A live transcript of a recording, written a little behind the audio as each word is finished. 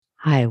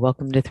Hi,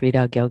 welcome to Three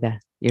Dog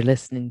Yoga. You're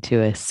listening to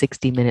a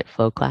 60-minute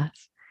flow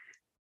class.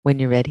 When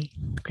you're ready,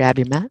 grab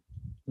your mat and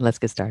let's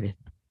get started.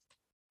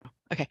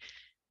 Okay.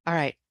 All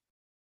right.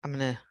 I'm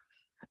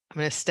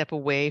gonna step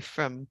away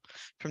from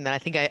that.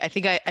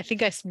 I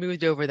think I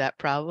smoothed over that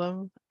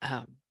problem.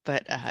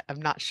 But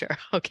I'm not sure.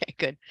 Okay,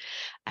 good.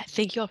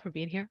 Thank you all for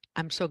being here.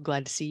 I'm so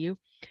glad to see you.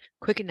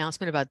 Quick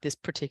announcement about this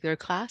particular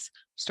class.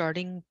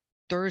 Starting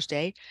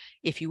Thursday,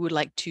 if you would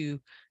like to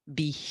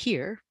be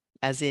here,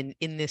 as in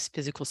this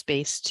physical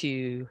space,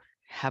 to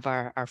have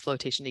our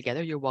flotation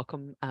together, you're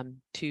welcome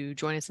to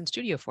join us in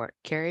studio for it.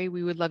 Carrie,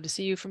 we would love to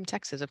see you from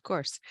Texas, of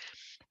course.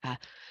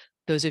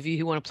 Those of you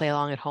who want to play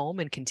along at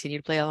home and continue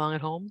to play along at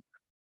home,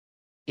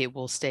 it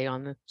will stay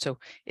on the, so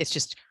it's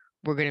just,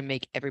 we're going to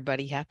make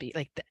everybody happy.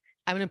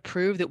 I'm going to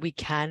prove that we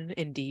can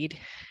indeed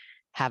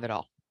have it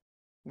all.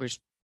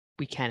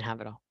 We can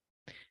have it all.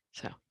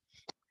 So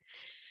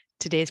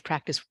today's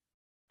practice,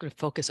 we're going to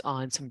focus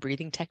on some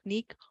breathing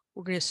technique.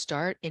 We're going to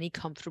start any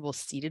comfortable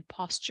seated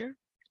posture.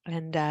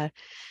 And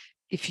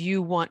if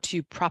you want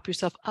to prop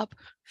yourself up,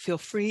 feel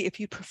free. If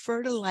you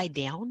prefer to lie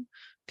down,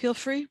 feel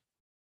free.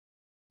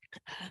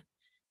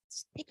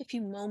 Let's take a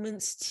few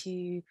moments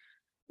to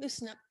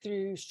loosen up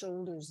through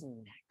shoulders and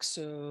neck.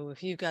 So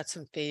if you've got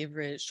some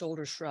favorite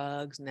shoulder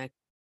shrugs, neck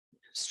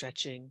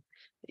stretching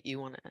that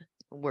you want to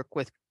work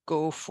with,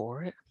 go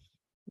for it.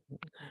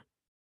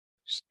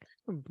 Just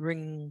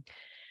bring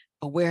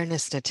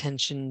awareness and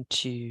attention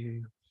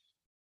to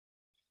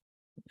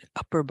the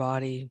upper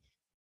body,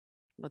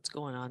 what's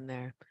going on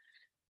there.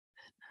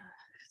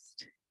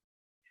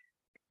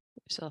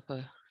 Yourself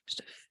just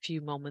a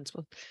few moments.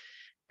 We'll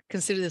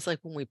consider this like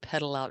when we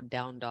pedal out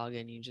down dog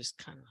and you just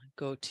kind of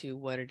go to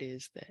what it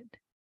is that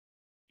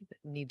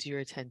needs your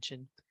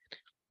attention.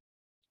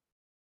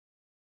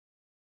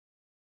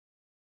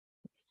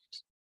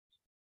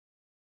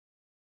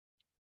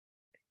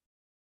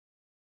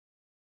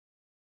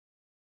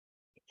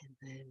 And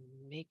then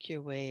make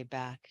your way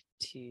back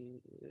to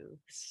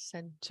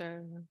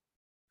center.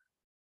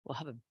 We'll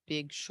have a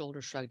big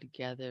shoulder shrug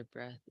together.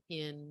 Breath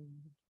in,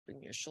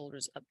 bring your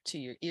shoulders up to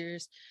your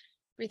ears.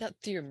 Breathe out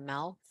through your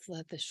mouth.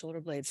 Let the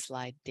shoulder blades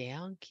slide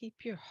down.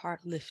 Keep your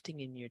heart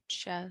lifting in your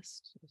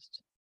chest.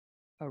 Just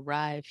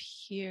arrive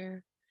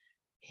here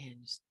in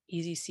just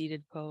easy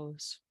seated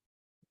pose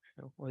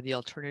or the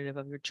alternative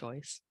of your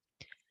choice.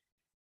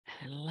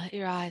 And let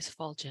your eyes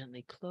fall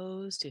gently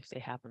closed if they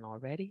haven't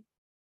already.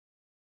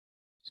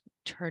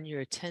 Turn your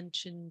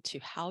attention to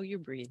how you're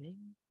breathing,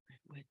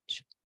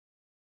 which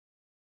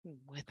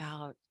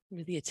without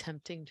really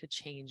attempting to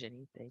change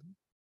anything.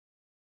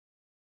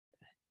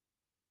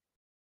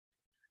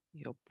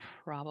 You'll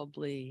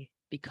probably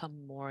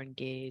become more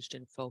engaged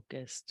and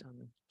focused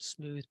on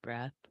smooth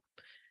breath,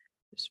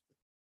 just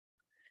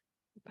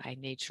by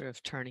nature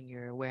of turning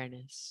your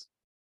awareness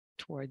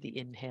toward the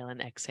inhale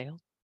and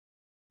exhale.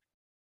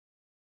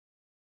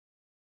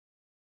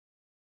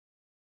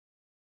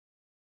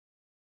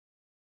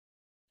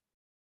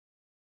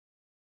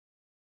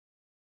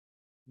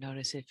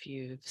 Notice if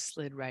you've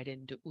slid right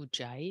into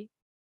Ujjayi,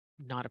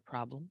 not a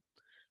problem.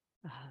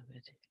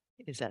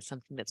 Is that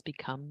something that's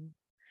become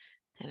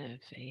kind of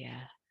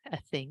a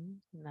thing?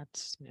 And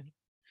that's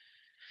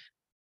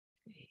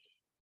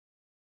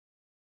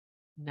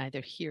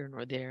neither here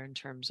nor there in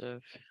terms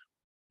of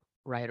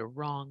right or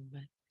wrong,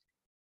 but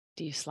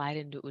do you slide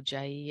into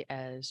Ujjayi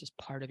as just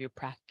part of your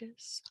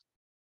practice?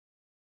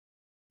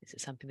 Is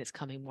it something that's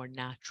coming more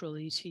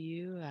naturally to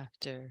you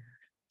after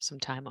some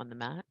time on the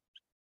mat?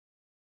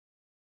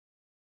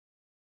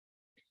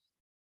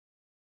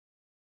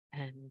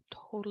 And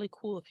totally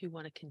cool if you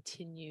want to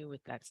continue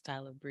with that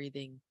style of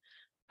breathing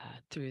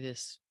through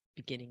this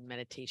beginning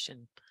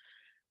meditation.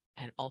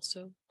 And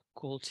also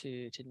cool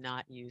to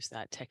not use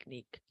that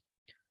technique.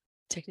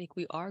 Technique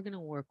we are going to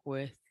work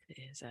with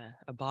is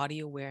a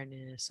body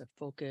awareness, a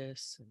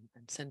focus,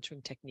 and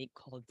centering technique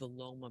called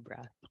Viloma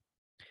breath.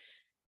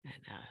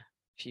 And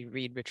if you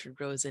read Richard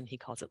Rosen, he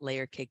calls it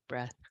layer cake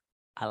breath.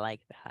 I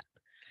like that.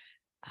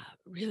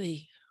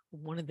 Really,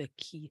 one of the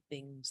key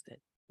things that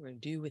we're going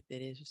to do with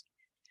it is just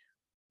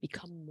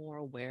become more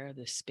aware of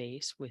the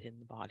space within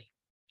the body.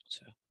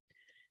 So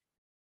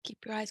keep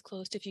your eyes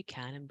closed if you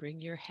can and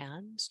bring your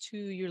hands to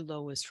your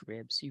lowest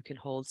ribs. You can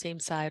hold same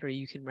side or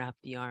you can wrap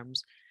the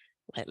arms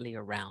lightly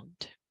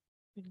around.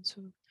 And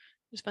so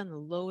just find the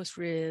lowest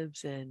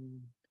ribs and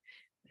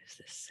there's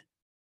this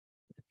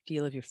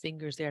feel of your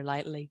fingers there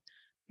lightly.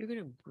 You're going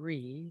to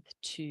breathe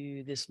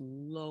to this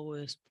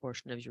lowest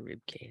portion of your rib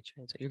cage.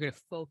 Right? So you're going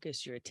to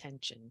focus your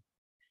attention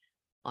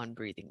on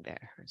breathing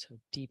there. Right? So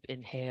deep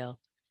inhale,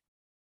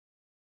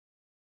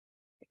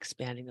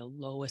 expanding the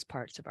lowest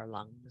parts of our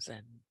lungs,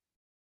 and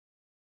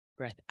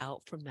breath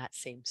out from that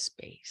same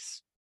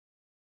space.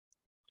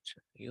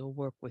 So you'll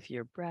work with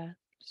your breath,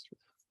 just with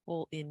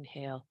full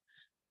inhale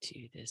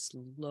to this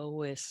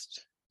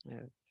lowest,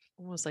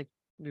 almost like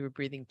we were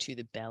breathing to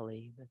the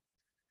belly,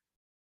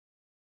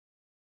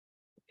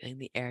 feeling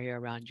the area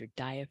around your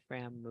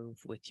diaphragm move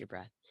with your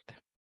breath.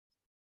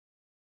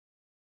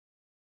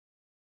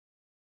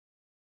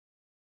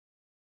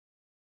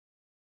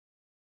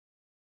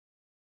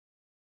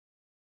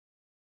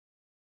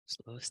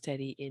 Slow,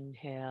 steady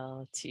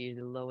inhale to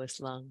the lowest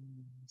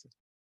lungs.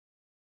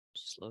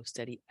 Slow,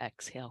 steady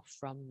exhale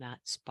from that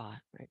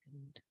spot, right?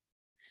 And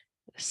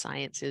the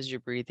science is you're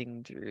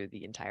breathing through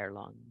the entire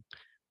lung,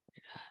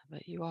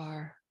 but you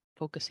are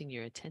focusing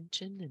your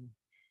attention and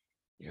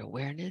your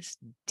awareness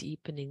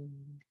deepening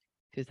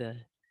to the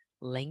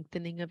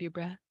lengthening of your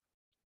breath.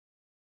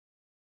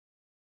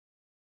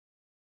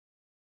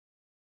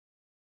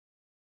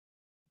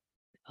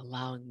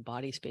 Allowing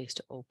body space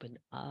to open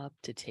up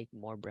to take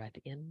more breath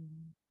in.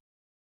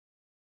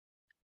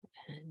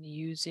 And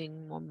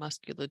using more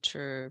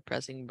musculature,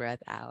 pressing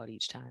breath out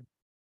each time.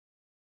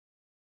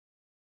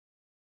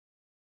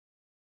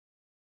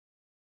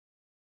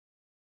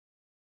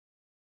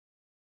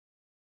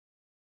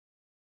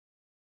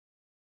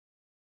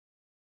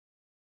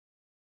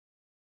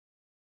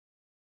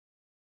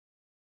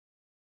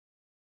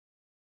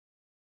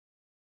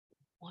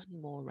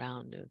 One more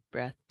round of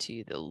breath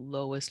to the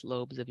lowest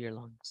lobes of your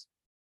lungs.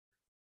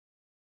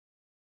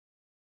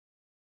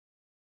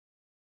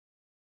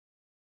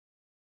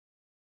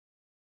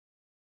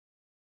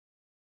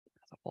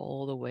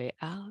 All the way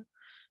out.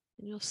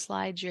 And you'll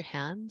slide your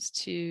hands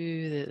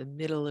to the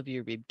middle of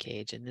your rib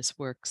cage. And this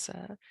works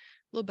a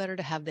little better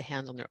to have the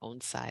hands on their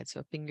own side.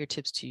 So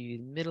fingertips to your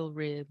middle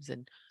ribs,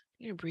 and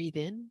you're going to breathe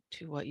in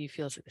to what you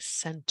feel is at the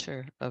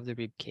center of the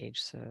rib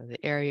cage. So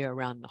the area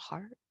around the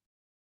heart.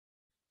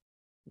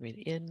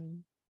 Breathe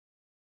in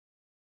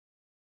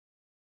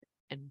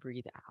and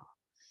breathe out.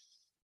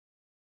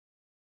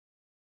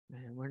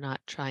 And we're not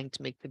trying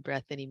to make the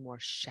breath any more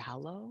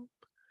shallow.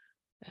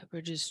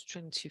 We're just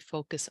trying to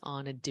focus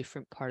on a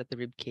different part of the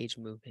rib cage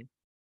moving.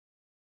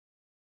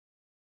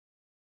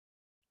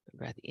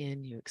 Breath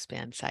in, you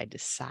expand side to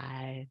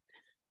side.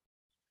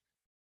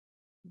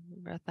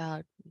 Breath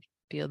out,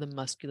 feel the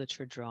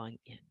musculature drawing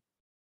in.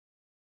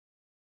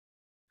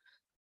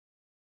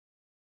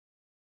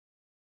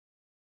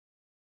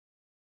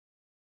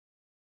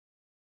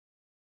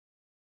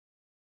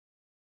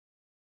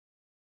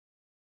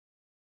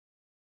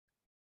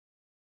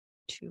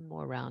 Two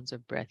more rounds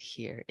of breath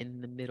here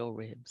in the middle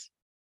ribs.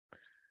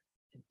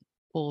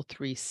 Full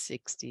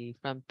 360,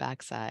 front,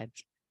 back,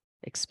 sides,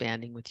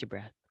 expanding with your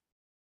breath.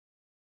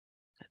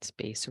 That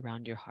space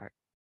around your heart.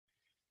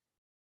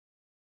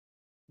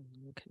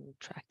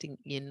 Contracting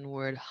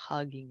inward,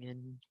 hugging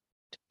in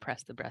to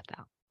press the breath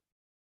out.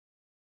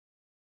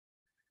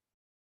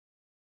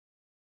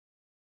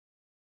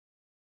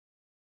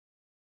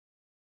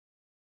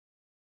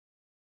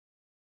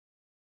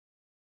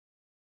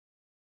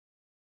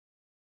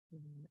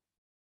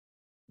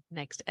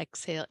 Next,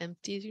 exhale,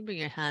 empty. You can bring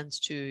your hands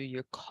to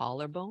your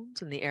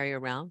collarbones and the area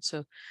around.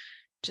 So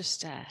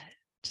just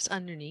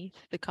underneath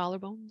the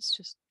collarbones,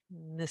 just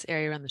in this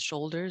area around the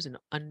shoulders and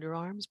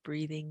underarms,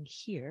 breathing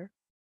here.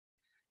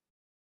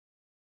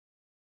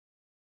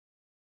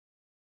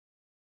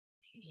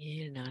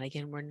 In and out.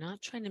 Again, we're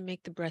not trying to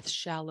make the breath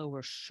shallow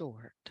or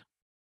short,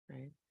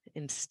 right?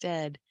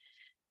 Instead,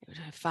 we're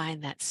trying to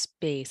find that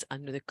space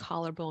under the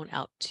collarbone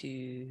out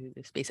to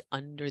the space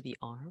under the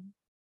arm.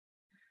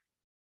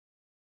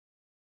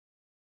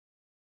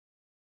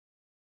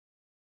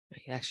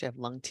 You actually have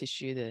lung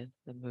tissue that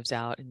moves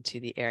out into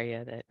the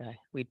area that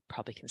we'd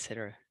probably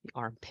consider the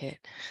armpit,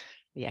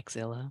 the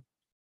axilla.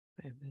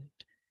 Right?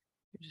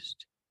 You're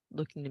just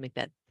looking to make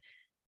that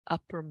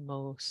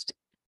uppermost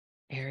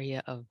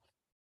area of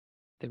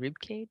the rib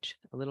cage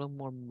a little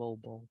more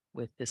mobile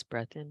with this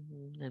breath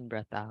in and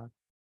breath out.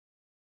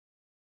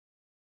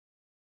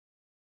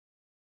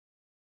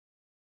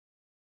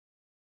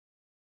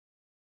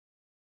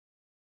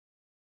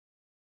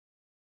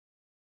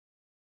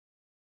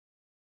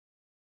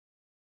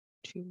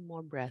 Two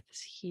more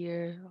breaths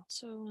here.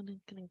 Also,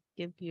 I'm going to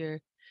give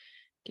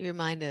your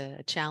mind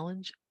a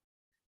challenge.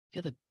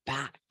 Feel the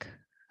back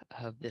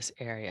of this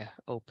area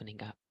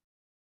opening up.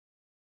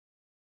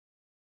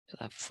 So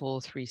that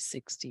full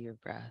 360 of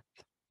breath.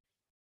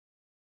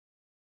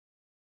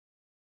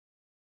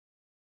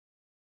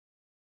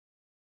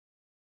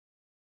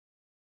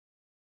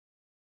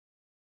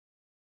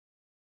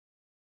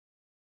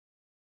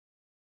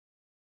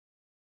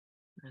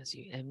 As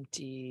you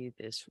empty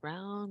this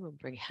round, we'll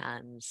bring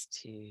hands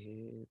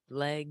to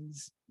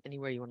legs,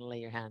 anywhere you want to lay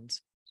your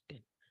hands.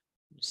 Good.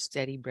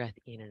 Steady breath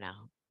in and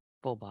out,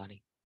 full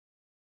body.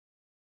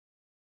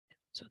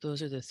 So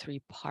those are the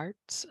three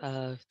parts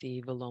of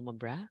the Viloma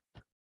breath,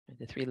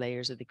 the three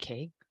layers of the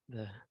cake,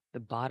 the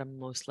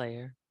bottommost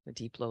layer, the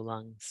deep low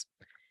lungs,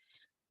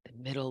 the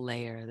middle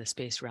layer, the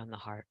space around the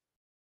heart,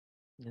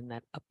 and then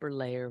that upper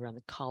layer around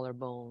the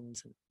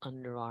collarbones and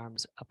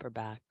underarms, upper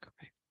back.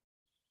 Right?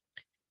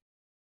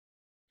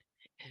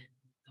 And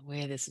the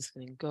way this is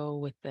going to go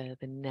with the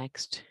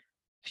next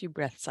few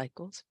breath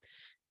cycles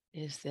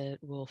is that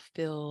we'll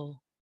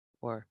fill,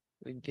 or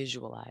we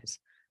visualize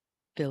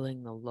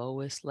filling the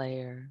lowest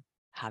layer,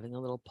 having a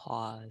little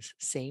pause,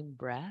 same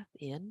breath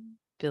in,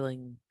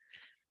 filling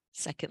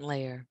second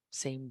layer,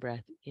 same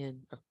breath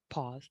in, or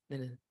pause,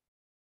 then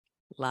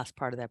a last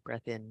part of that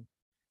breath in,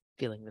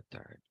 feeling the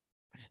third.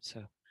 Right?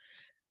 So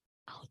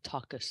I'll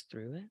talk us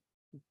through it.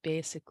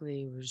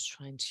 Basically, we're just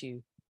trying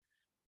to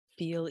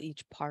feel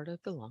each part of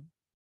the lung,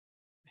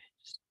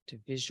 just to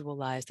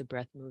visualize the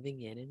breath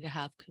moving in and to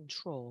have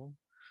control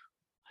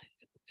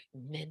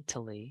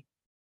mentally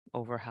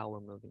over how we're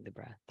moving the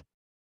breath.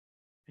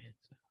 And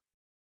so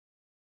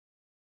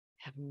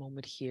have a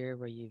moment here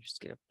where you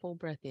just get a full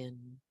breath in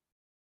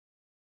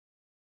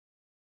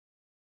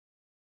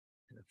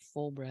and a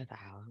full breath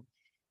out.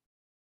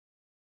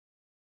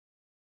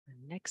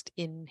 And next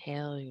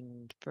inhale,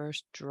 you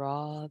first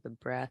draw the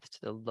breath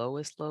to the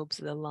lowest lobes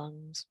of the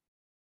lungs.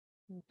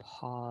 And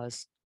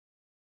pause.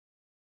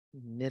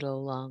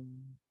 Middle lung.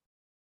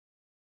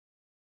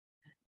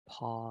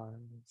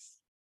 Pause.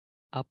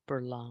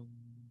 Upper lung.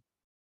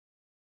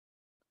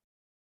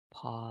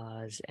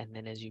 Pause. And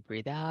then as you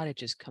breathe out, it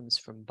just comes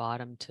from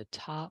bottom to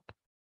top,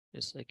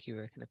 just like you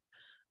were kind of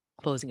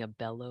closing a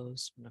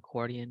bellows, an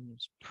accordion,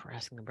 just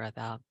pressing the breath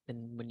out.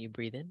 And when you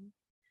breathe in,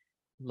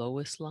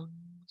 lowest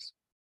lungs,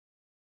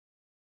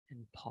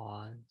 and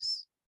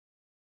pause.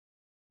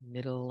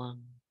 Middle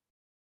lung,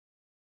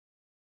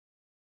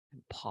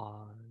 and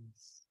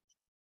pause.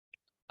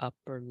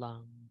 Upper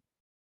lung,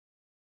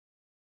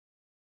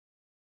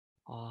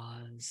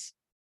 pause.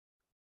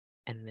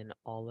 And then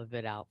all of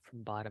it out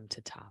from bottom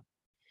to top.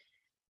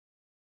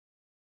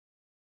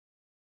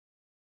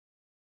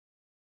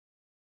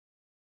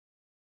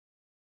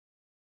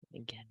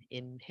 Again,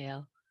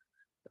 inhale,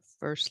 the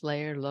first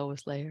layer,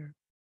 lowest layer,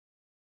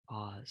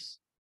 pause.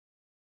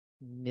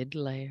 Mid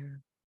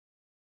layer,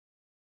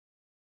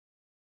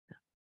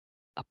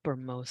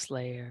 uppermost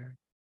layer,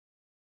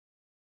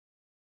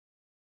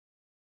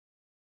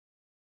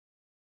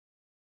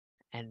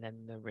 and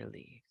then the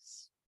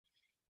release.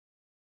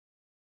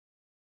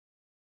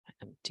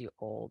 Empty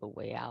all the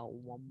way out.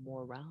 One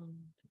more round.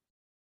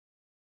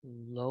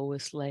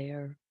 Lowest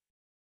layer,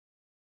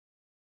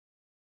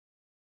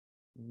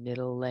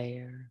 middle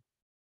layer,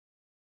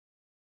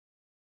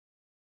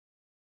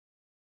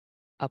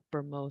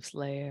 uppermost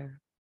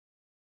layer.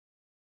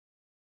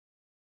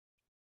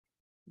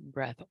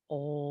 Breath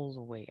all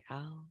the way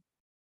out.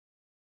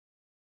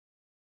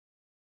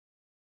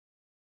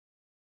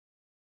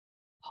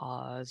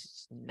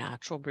 Pause,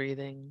 natural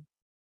breathing.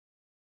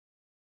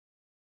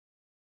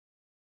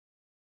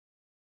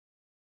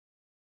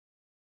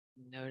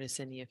 Notice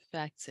any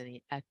effects,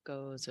 any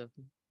echoes of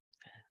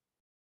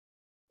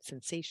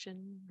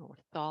sensation or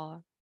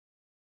thought,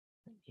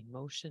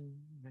 emotion.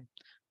 The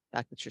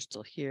fact that you're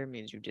still here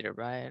means you did it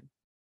right.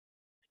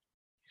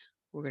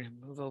 We're going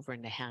to move over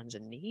into hands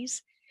and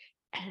knees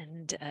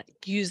and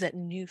use that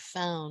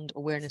newfound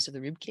awareness of the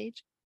rib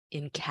cage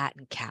in cat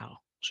and cow.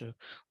 So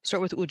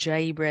start with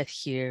Ujjayi breath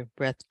here,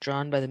 breath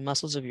drawn by the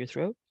muscles of your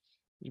throat.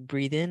 You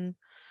breathe in,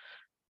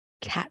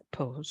 cat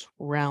pose,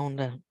 round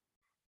out.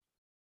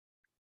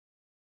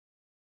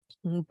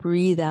 And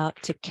breathe out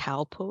to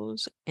cow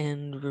pose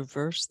and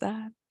reverse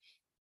that.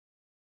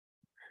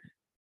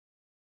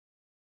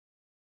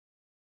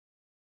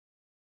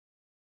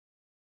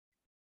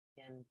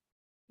 And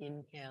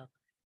inhale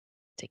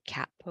to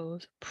cat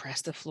pose,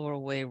 press the floor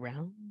away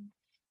round.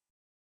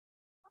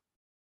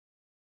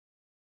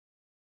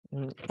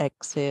 And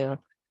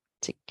exhale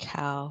to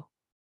cow,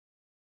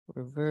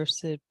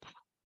 reverse it,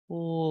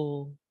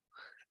 pull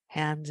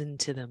hands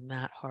into the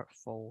mat, heart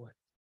forward.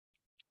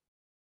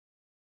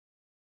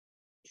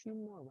 2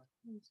 more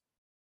rounds.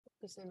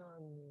 Focus in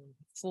on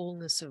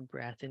fullness of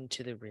breath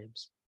into the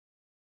ribs.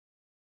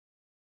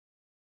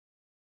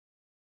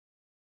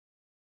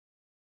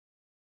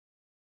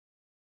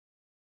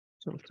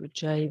 So with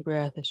Ujjayi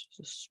breath, it's just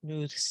a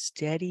smooth,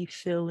 steady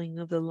filling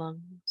of the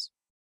lungs.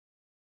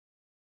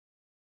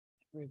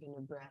 Moving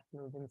the breath,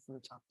 moving from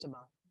top to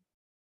bottom,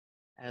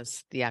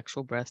 as the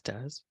actual breath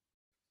does.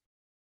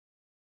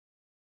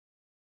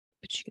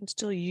 But you can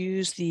still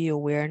use the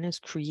awareness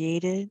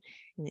created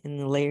in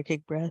the layer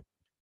cake breath.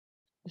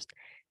 If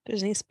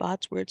there's any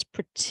spots where it's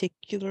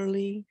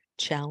particularly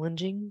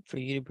challenging for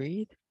you to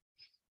breathe,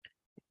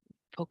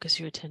 focus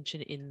your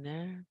attention in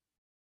there.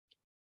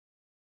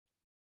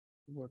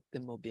 Work the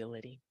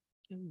mobility.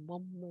 And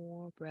one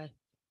more breath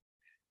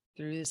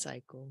through the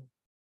cycle.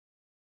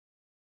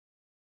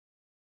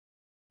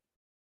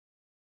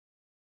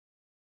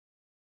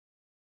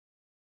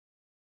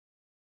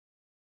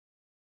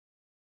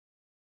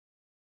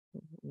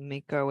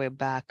 Make our way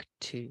back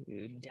to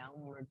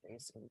downward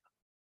facing.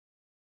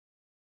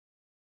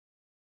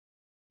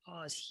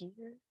 Pause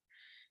here.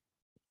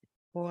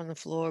 Or on the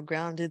floor,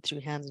 grounded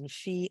through hands and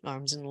feet,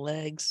 arms and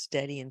legs,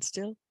 steady and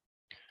still.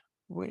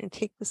 We're going to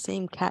take the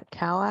same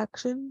cat-cow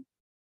action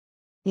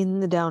in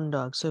the down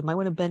dog. So you might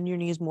want to bend your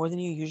knees more than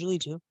you usually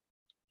do.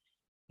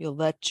 You'll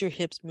let your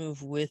hips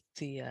move with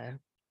the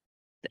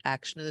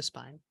action of the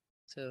spine.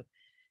 So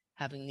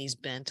having these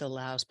bent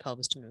allows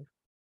pelvis to move.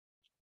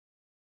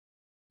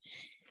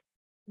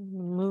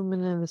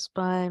 Movement in the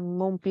spine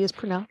won't be as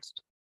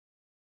pronounced.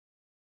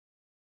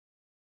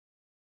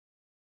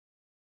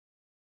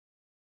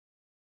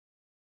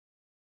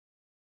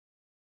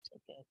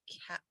 Take a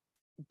cat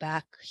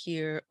back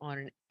here on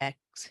an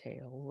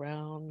exhale,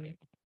 round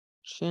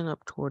chin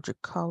up towards your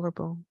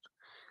collarbone.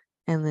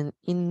 And then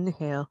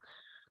inhale.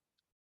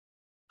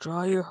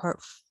 Draw your heart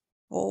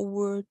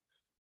forward,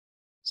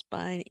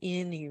 spine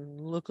in. You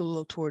look a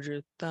little towards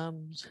your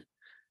thumbs.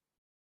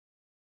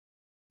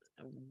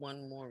 And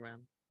one more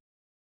round.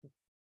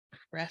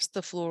 Press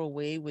the floor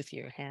away with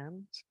your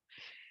hands.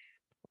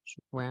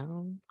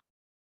 Round.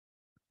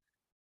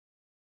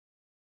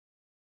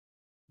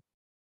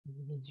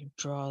 And you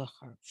draw the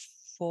heart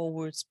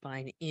forward,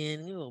 spine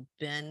in. You will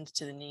bend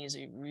to the knees.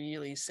 You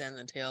really send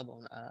the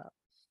tailbone up.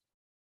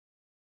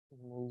 And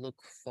we'll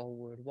look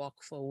forward.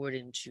 Walk forward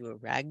into a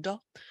ragdoll.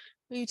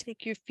 Where you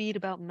take your feet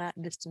about mat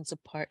distance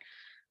apart.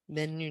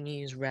 Bend your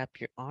knees. Wrap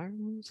your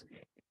arms.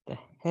 The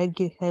head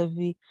get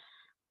heavy.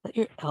 Let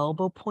your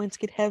elbow points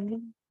get heavy.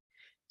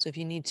 So if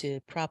you need to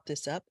prop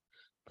this up,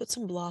 put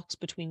some blocks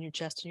between your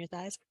chest and your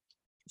thighs.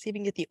 See if you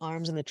can get the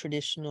arms in the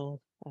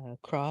traditional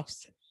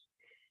cross.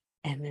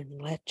 And then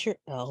let your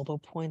elbow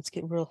points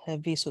get real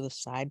heavy so the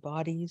side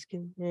bodies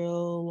get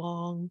real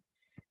long.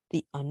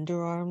 The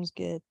underarms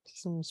get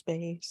some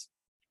space.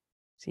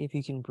 See if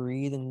you can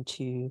breathe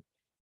into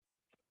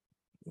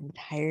the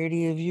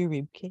entirety of your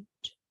rib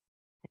cage.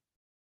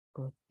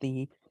 Both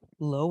the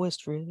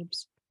lowest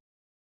ribs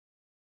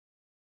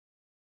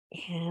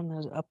and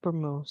those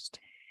uppermost.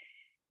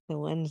 The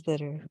ones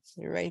that are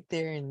right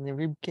there in the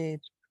rib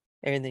cage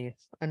or the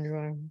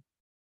underarm.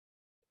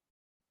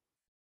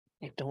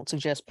 I don't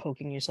suggest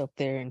poking yourself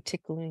there and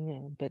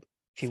tickling, but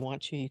if you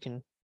want to, you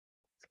can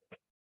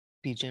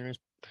be generous.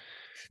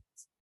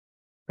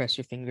 Press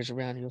your fingers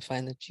around. You'll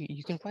find that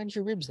you can find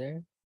your ribs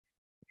there.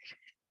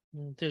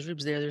 There's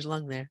ribs there. There's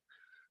lung there.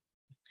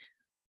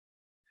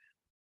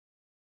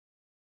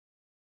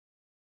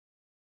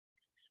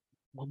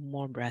 One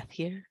more breath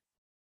here.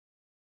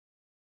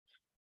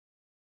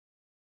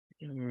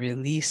 And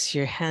release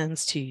your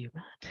hands to your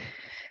mat.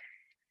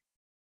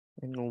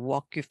 And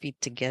walk your feet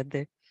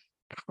together.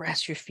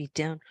 Press your feet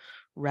down.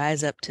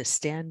 Rise up to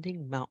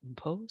standing mountain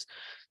pose.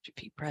 Your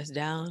feet press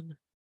down.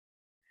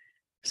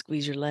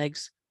 Squeeze your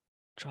legs.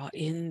 Draw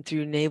in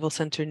through navel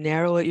center.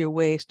 Narrow at your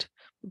waist.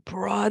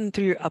 Broaden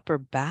through your upper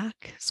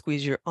back.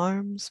 Squeeze your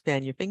arms.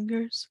 Fan your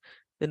fingers.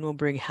 Then we'll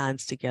bring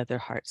hands together.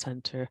 Heart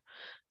center.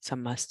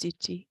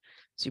 Samastiti.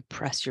 So you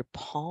press your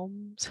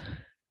palms.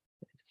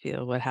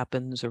 Feel what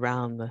happens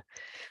around the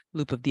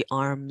loop of the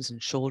arms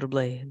and shoulder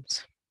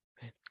blades.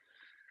 Right.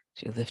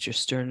 So you lift your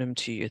sternum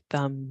to your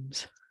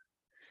thumbs.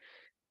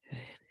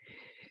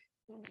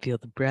 Feel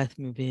the breath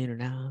move in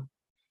and out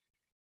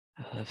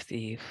of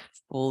the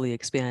fully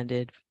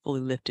expanded, fully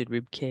lifted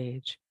rib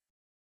cage.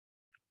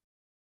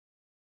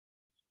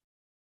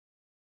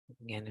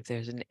 Again, if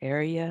there's an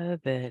area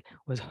that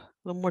was a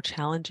little more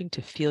challenging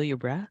to feel your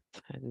breath,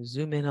 I'd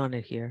zoom in on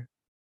it here.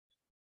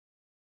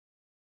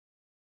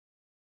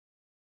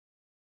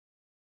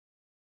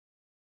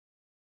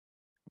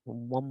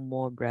 One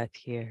more breath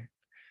here.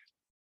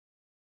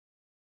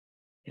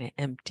 And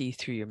empty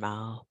through your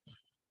mouth.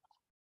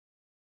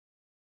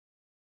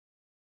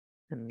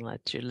 And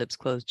let your lips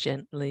close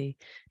gently.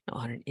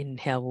 On an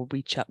inhale, we'll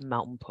reach up,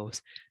 mountain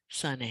pose,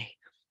 sun A.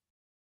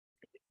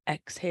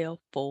 Exhale,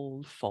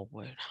 fold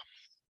forward.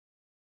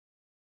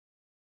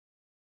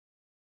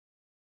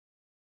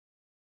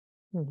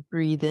 And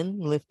breathe in,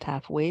 lift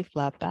halfway,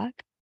 flat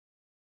back.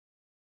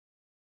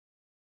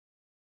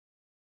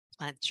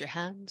 Plant your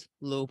hands,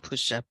 low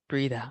push up,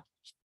 breathe out.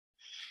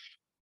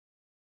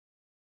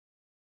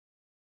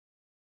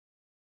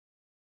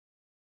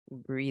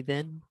 Breathe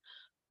in,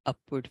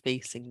 upward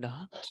facing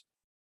dog.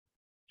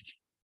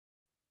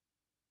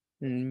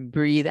 And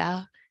breathe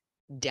out,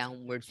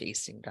 downward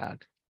facing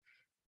dog.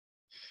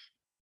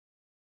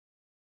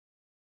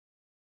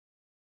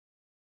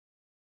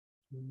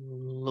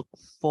 Look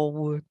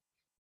forward,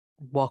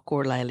 walk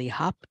or lightly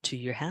hop to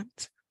your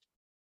hands.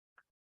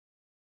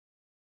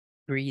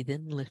 Breathe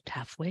in, lift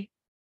halfway.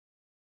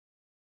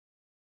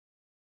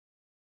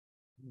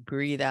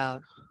 Breathe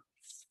out,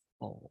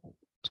 fold.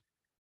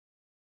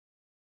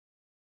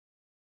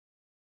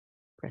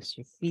 Press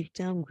your feet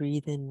down,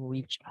 breathe in,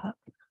 reach up.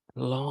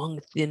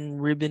 Long, thin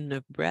ribbon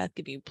of breath,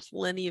 giving you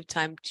plenty of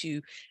time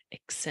to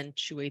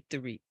accentuate the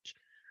reach.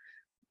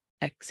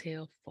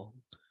 Exhale, fold.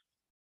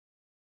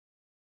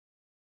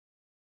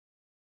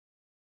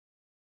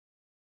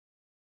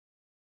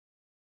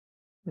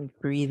 And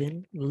breathe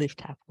in, lift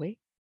halfway.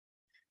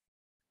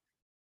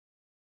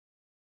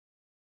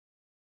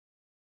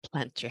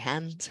 Plant your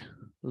hands,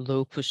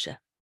 low push up.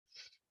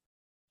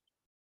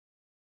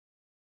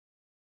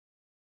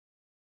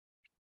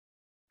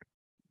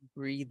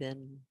 Breathe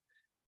in,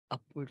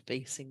 upward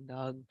facing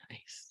dog.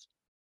 Nice.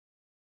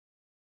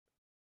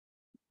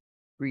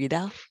 Breathe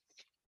out,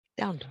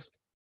 down dog.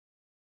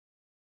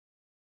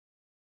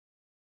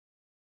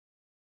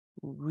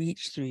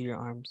 Reach through your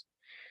arms.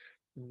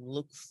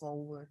 Look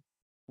forward,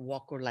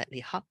 walk or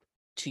lightly hop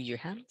to your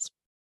hands.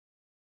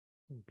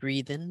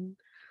 Breathe in,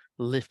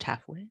 lift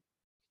halfway.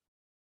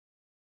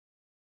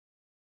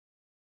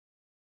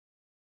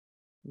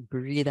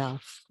 Breathe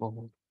out,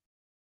 fold.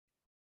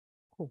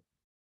 Cool.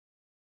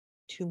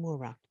 Two more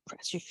rounds.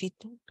 Press your feet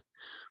down.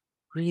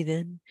 Breathe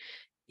in,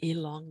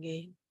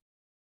 elongate.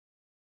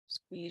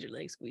 Squeeze your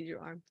legs, squeeze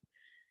your arm.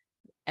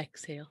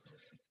 Exhale,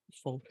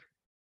 fold.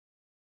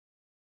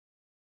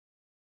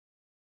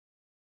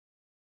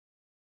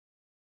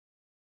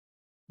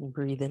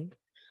 Breathe in,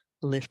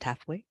 lift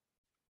halfway.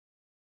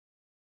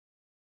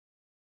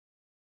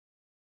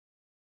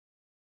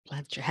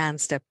 Plant your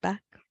hands, step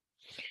back.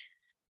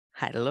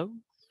 High to low.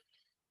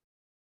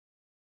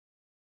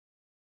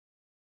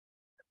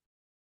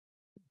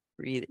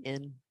 Breathe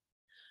in,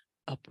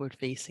 upward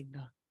facing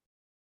dog.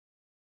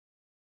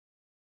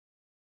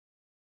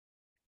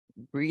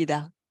 Breathe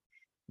out,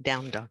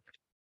 down dog.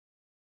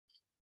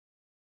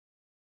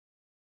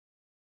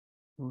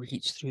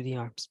 Reach through the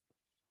arms.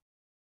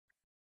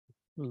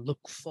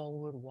 Look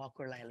forward, walk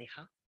or lightly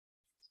high.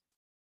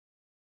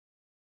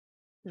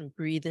 And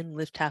breathe in,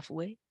 lift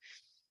halfway.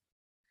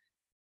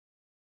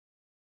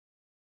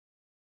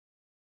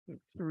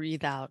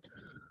 Breathe out,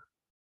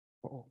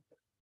 fold.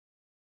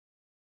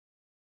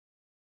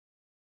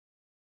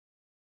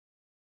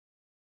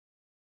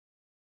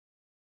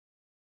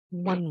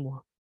 One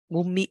more.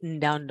 We'll meet in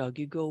down dog.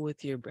 You go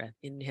with your breath.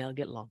 Inhale,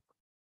 get long.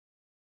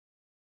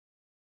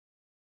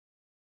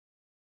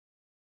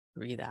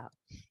 Breathe out.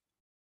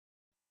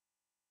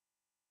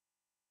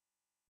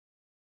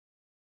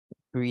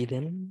 Breathe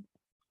in.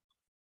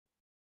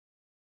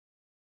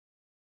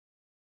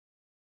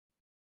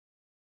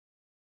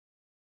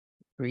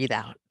 Breathe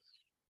out.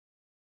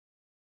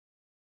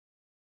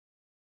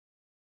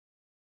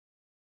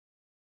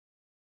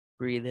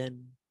 Breathe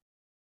in.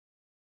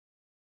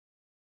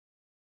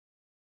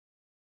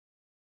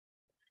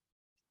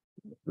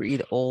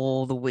 Breathe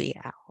all the way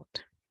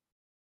out.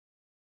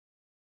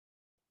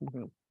 We're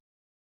going to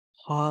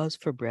pause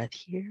for breath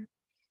here.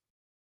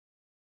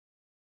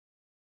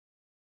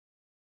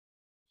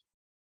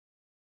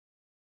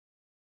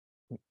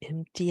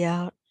 Empty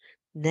out.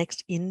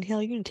 Next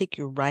inhale, you're going to take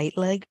your right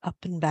leg up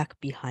and back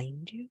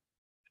behind you.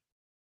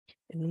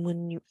 And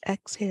when you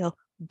exhale,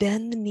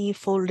 bend the knee,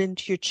 fold it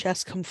into your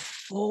chest, come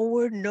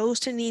forward, nose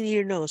to knee to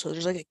your nose. So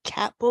there's like a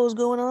cat pose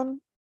going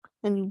on,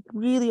 and you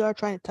really are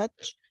trying to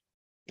touch.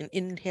 And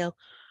inhale,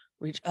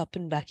 reach up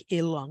and back,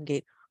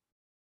 elongate.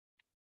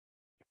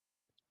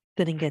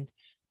 Then again,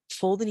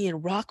 fold the knee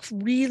and rock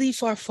really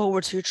far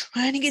forward. So you're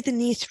trying to get the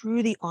knee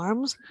through the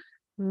arms.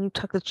 And you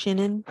tuck the chin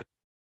in.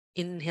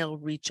 Inhale,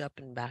 reach up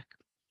and back.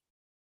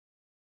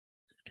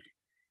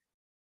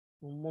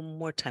 One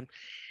more time.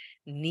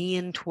 Knee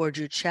in towards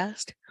your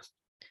chest.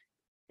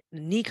 The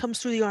knee comes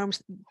through the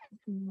arms.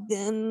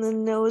 Then the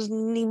nose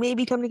and knee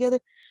maybe come together.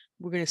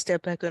 We're going to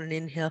step back on an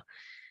inhale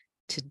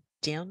to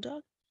down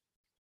dog.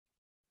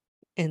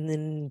 And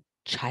then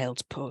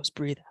child's pose.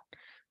 Breathe out.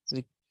 It's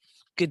a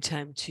good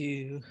time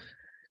to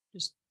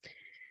just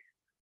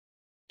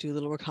do a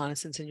little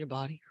reconnaissance in your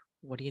body.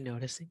 What are you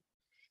noticing?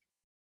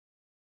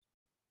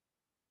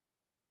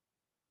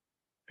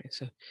 Okay,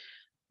 so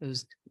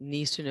those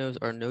knees to nose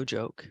are no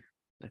joke.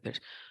 Like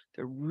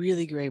they're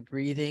really great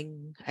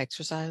breathing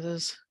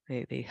exercises.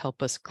 They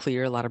help us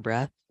clear a lot of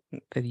breath,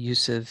 the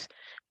use of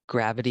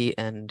gravity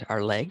and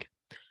our leg.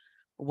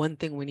 One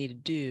thing we need to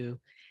do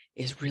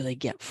is really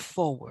get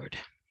forward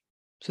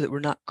so that we're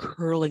not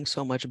curling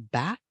so much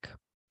back.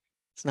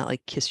 It's not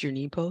like kiss your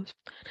knee pose.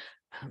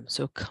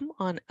 So come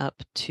on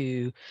up,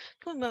 do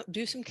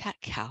some cat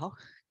cow,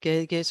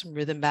 get some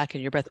rhythm back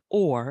in your breath.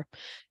 Or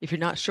if you're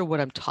not sure what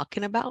I'm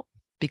talking about,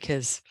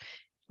 because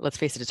let's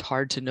face it, it's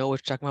hard to know what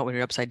you're talking about when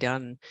you're upside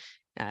down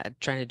and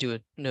trying to do a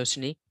nose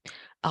to knee.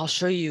 I'll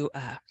show you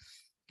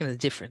the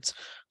difference.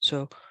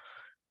 So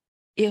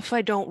if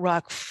I don't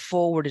rock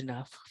forward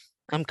enough,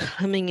 I'm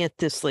coming at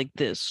this like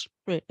this,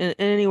 right? And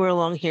anywhere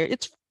along here,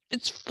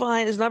 it's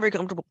fine. It's not very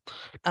comfortable.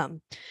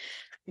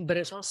 But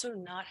it's also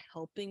not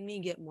helping me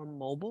get more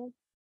mobile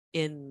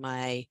in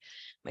my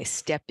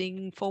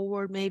stepping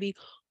forward, maybe,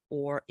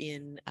 or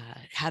in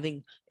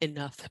having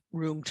enough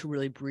room to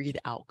really breathe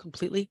out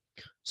completely.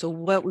 So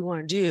what we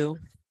want to do,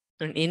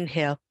 an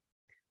inhale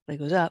that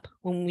goes up.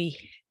 When we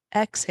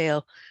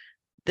exhale,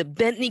 the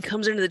bent knee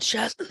comes into the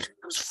chest and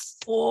goes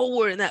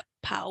forward, and that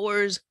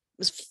powers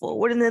us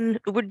forward. And then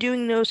we're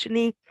doing nose to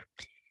knee.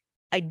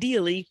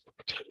 Ideally,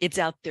 it's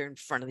out there in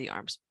front of the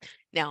arms.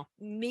 Now,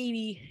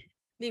 maybe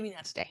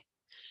not today.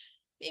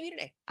 Maybe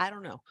today. I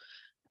don't know.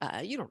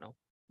 You don't know.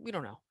 We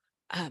don't know.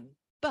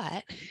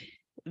 But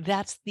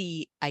that's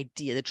the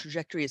idea. The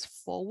trajectory is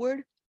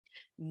forward,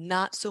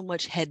 not so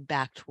much head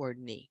back toward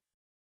knee.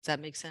 Does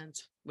that make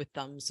sense? With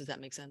thumbs, does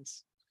that make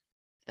sense?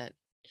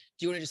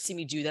 Do you want to just see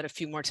me do that a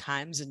few more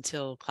times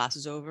until class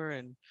is over?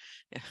 And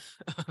yeah.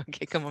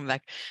 Okay, come on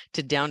back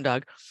to down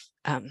dog.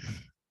 And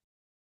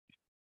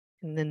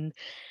then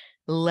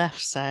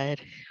left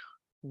side.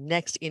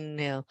 Next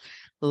inhale,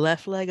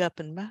 left leg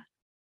up and back.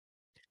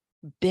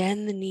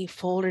 Bend the knee,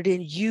 fold it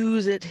in,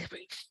 use it,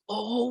 bring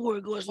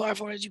forward, go as far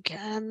forward as you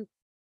can.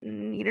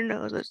 Knee to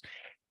nose.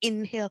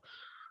 Inhale,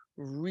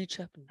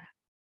 reach up and back.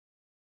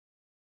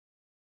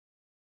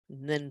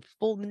 And then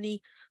fold the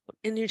knee, put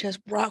in your chest,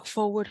 rock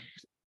forward,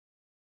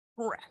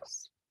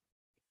 press.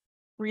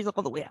 Breathe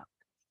all the way out.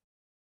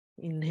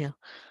 Inhale,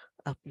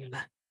 up and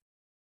back.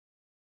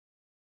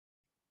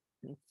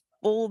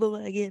 Pull the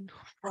leg in.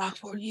 Rock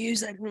forward.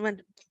 Use that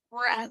momentum.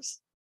 Press.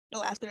 The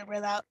last bit of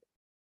breath out.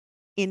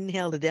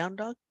 Inhale to down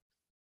dog.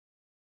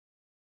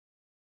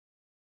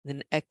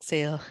 Then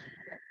exhale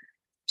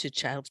to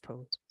child's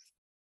pose.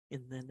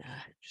 And then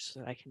just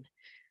so I can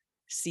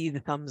see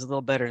the thumbs a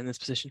little better in this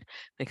position,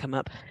 they come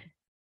up.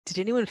 Did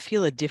anyone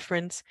feel a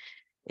difference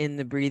in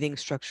the breathing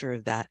structure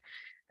of that?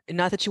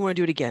 Not that you want to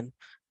do it again.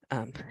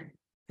 Are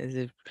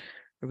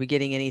we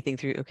getting anything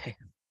through? Okay,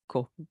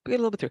 cool. Get a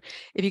little bit through.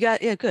 If you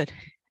got, yeah, good.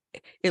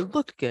 It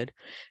looked good,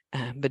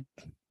 but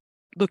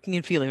looking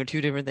and feeling are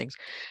two different things.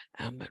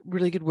 But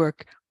really good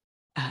work.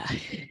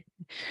 I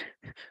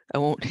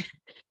won't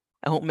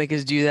make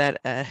us do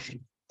that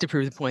to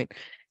prove the point.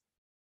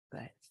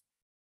 But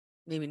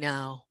maybe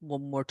now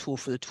one more tool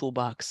for the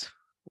toolbox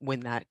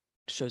when that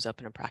shows up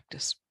in a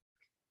practice.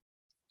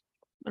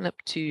 And up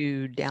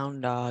to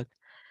down dog.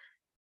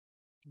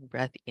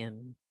 Breath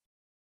in.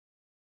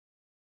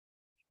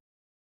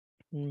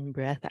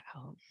 Breath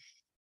out.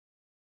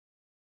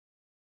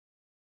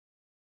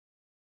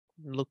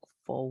 Look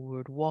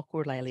forward, walk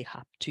or lightly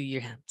hop to your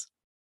hands.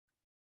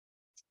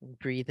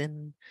 Breathe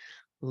in,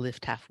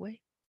 lift halfway.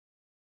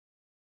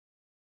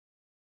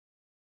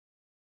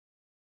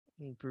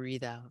 And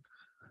breathe out,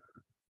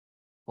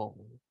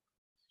 fold.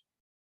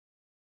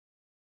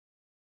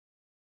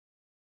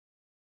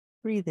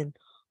 Breathe in,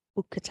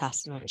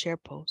 Utkatasana, chair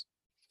pose.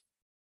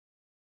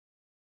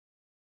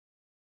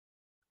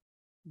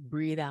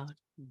 Breathe out,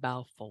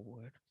 bow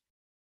forward.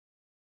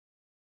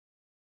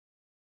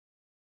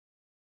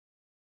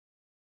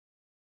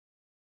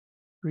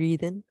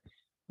 Breathe in,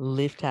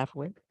 lift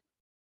halfway.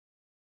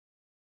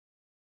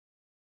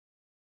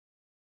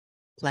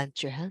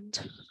 Plant your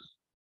hand,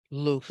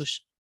 low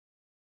push.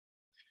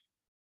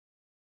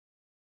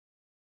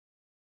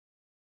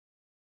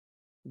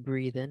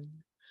 Breathe in,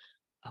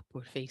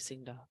 upward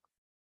facing dog.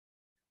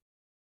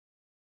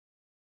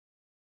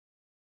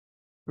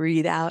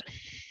 Breathe out,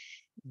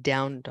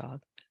 down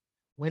dog.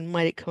 When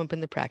might it come up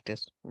in the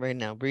practice? Right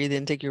now. Breathe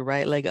in, take your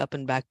right leg up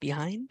and back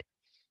behind.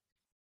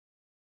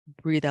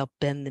 Breathe out,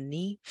 bend the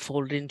knee,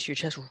 fold it into your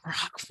chest,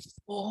 rock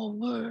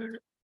forward.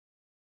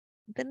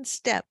 Then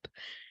step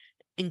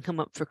and come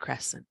up for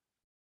crescent.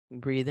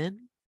 Breathe in.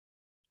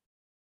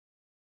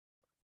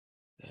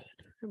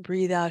 Good.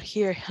 Breathe out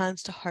here,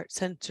 hands to heart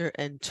center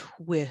and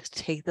twist.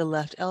 Take the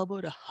left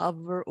elbow to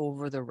hover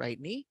over the right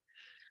knee.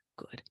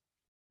 Good.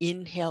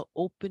 Inhale,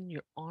 open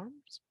your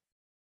arms.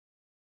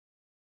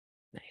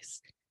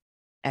 Nice.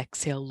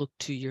 Exhale, look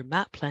to your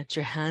mat, plant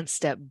your hands,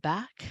 step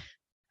back,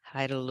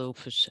 high to low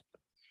push-up.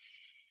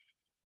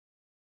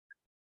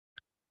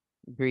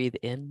 Breathe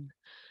in,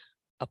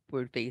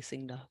 upward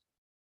facing dog.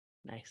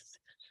 Nice.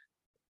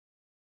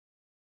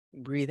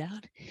 Breathe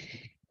out,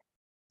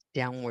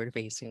 downward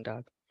facing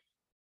dog.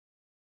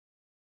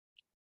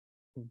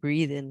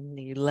 Breathe in,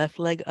 your left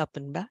leg up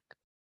and back.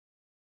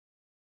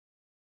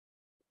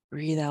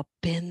 Breathe out,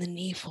 bend the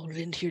knee, fold it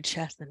into your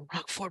chest, then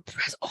rock forward,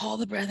 press all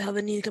the breath out of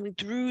the knee, coming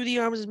through the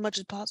arms as much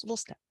as possible.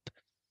 Step.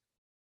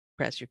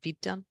 Press your feet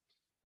down.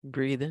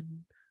 Breathe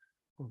in,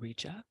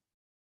 reach up.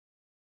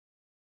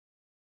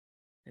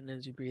 And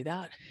as you breathe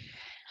out,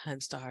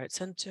 hands to heart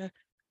center,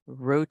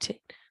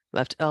 rotate,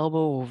 left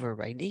elbow over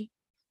right knee.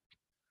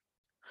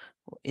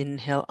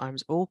 Inhale,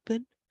 arms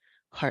open,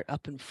 heart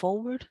up and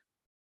forward.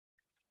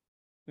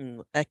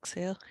 And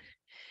exhale,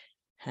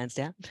 hands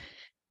down.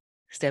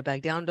 Step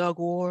back down, dog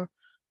or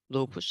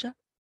low push-up.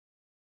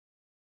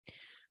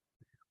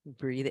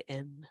 Breathe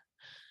in,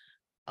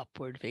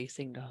 upward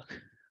facing dog.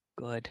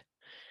 Good.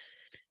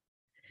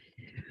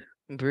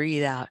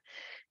 Breathe out,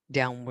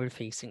 downward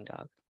facing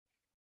dog.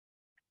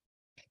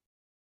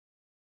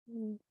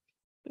 Bring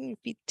your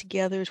feet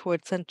together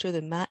towards center of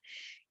the mat.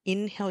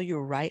 Inhale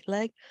your right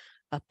leg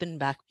up and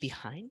back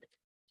behind.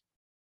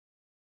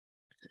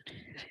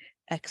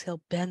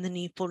 Exhale, bend the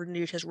knee, fold it into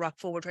your chest, rock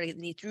forward, try to get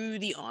the knee through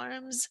the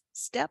arms.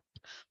 Step,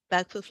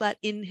 back foot flat,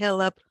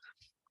 inhale up,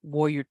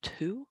 warrior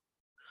two.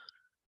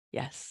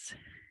 Yes.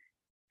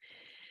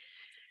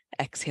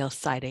 Exhale,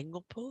 side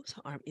angle pose,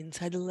 arm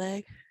inside the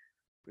leg.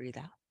 Breathe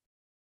out.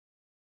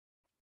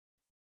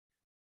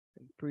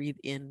 Breathe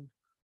in,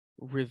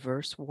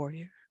 reverse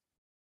warrior.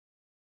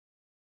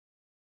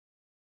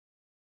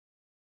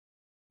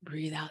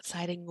 Breathe out,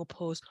 side angle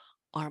pose,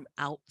 arm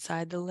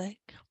outside the leg.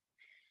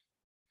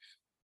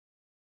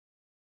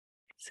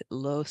 Sit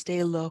low,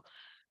 stay low.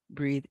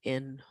 Breathe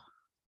in,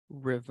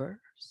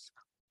 reverse.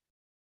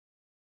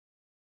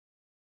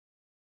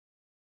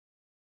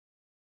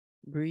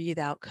 Breathe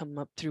out, come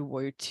up through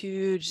warrior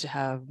two. Just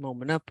have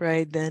moment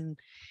upright. Then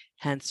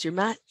hands to your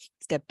mat.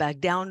 Step back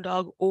down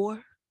dog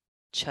or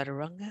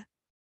chaturanga.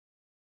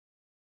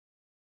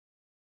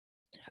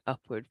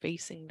 Upward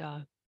facing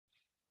dog.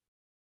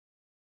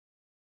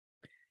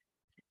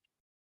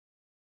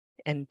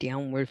 And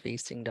downward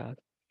facing dog.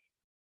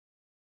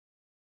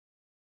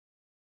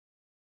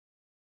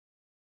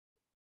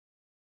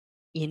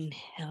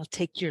 Inhale,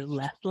 take your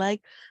left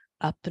leg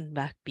up and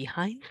back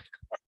behind.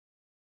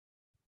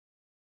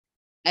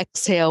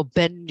 Exhale,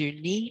 bend your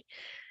knee.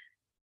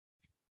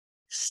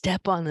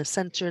 Step on the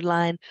center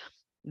line,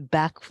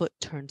 back foot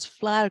turns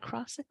flat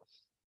across it,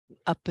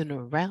 up and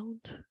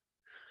around.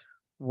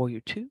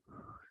 Warrior two.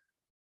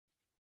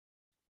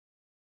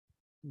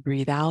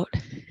 Breathe out,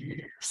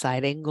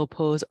 side angle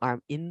pose,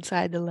 arm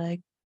inside the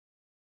leg.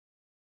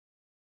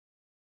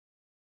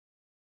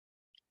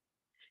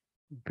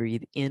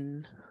 Breathe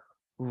in,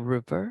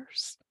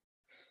 reverse.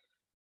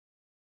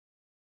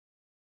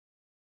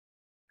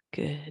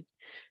 Good.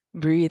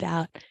 Breathe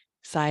out,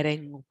 side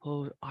angle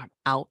pose, arm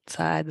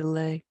outside the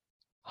leg,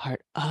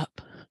 heart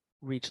up,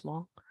 reach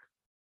long.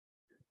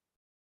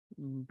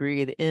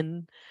 Breathe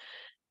in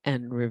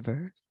and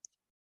reverse.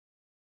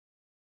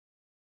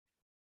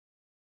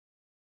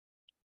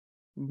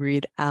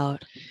 Breathe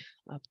out,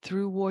 up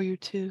through warrior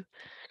two,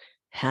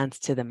 hands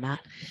to the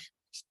mat,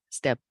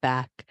 step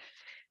back,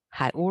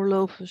 high or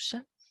low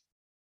push-up.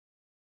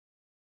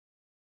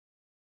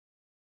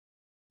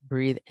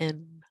 Breathe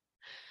in,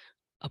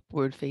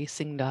 upward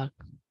facing dog.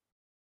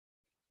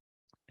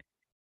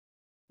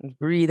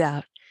 Breathe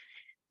out,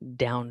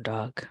 down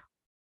dog.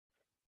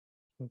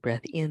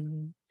 Breath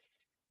in,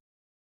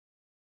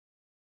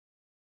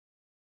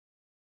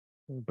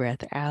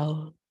 breath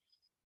out.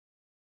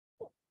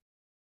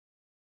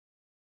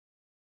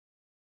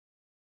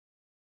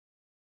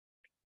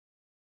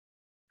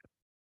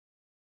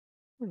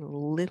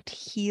 Lift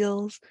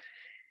heels.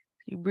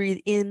 You breathe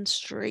in,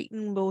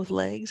 straighten both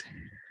legs.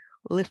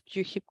 Lift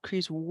your hip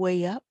crease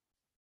way up.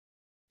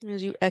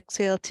 As you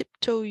exhale,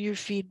 tiptoe your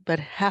feet about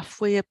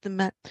halfway up the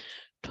mat.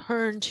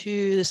 Turn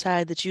to the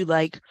side that you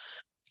like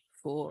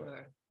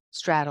for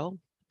straddle,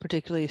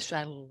 particularly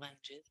straddle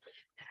lunges.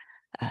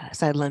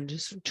 Side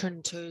lunges.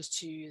 Turn toes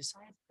to your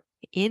side.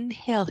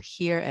 Inhale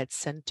here at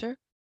center,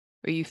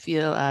 where you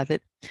feel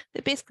that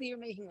basically you're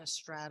making a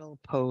straddle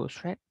pose,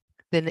 right?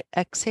 Then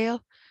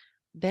exhale,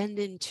 bend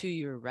into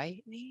your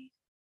right knee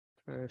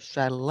for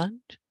straddle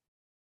lunge.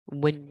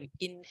 When you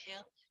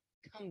inhale,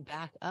 come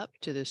back up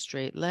to the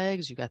straight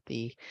legs. You got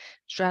the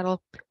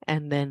straddle,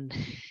 and then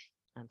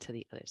onto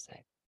the other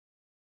side.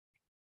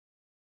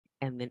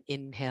 And then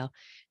inhale,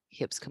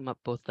 hips come up,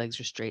 both legs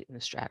are straight in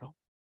the straddle.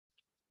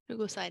 We'll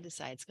go side to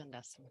side,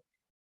 Skandasana.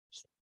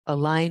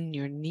 Align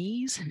your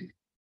knees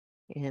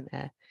in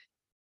a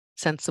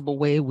sensible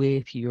way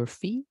with your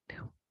feet,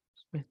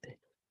 with the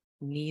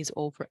knees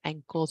over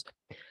ankles.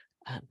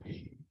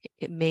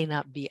 It may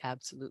not be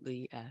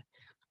absolutely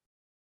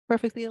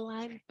perfectly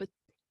aligned, but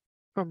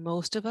for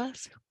most of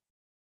us,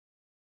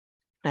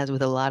 as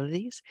with a lot of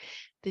these,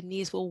 the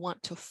knees will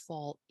want to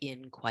fall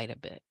in quite a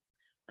bit.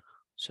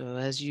 So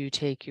as you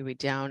take your way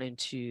down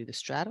into the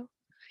straddle,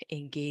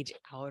 engage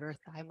outer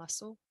thigh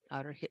muscle,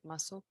 outer hip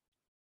muscle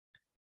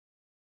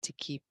to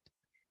keep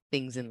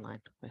things in line.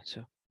 Right,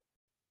 so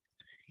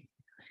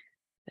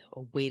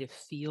a way to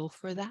feel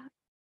for that,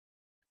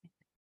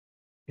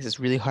 this is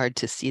really hard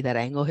to see that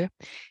angle here,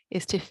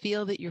 is to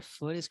feel that your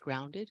foot is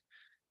grounded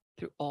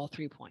through all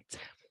 3 points.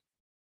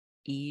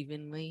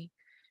 Evenly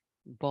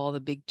ball the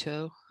big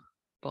toe,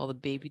 ball the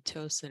baby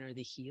toe, center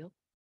the heel.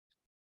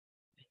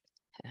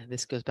 And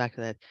this goes back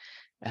to that,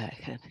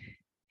 if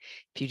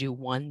you do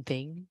one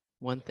thing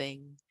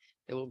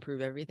that will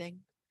improve everything,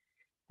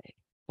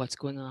 what's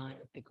going on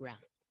with the ground?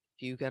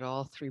 If you got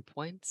all 3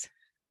 points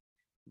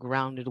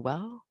grounded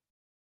well,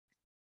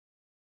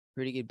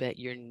 pretty good bet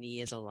your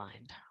knee is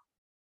aligned.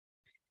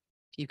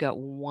 If you've got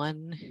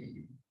one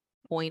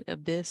point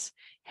of this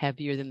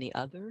heavier than the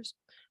others,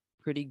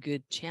 pretty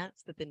good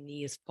chance that the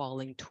knee is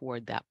falling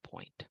toward that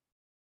point.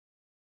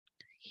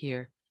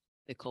 Here,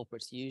 the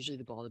culprit's usually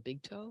the ball of the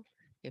big toe.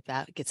 If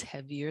that gets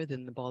heavier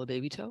than the ball of the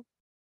baby toe,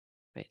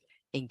 right,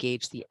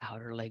 engage the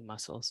outer leg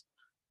muscles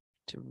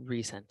to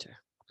recenter.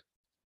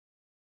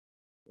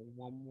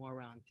 One more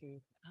round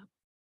through, up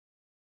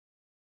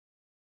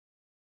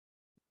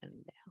and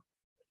down.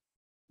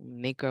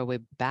 Make our way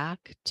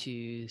back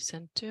to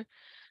center,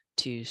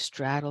 to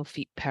straddle,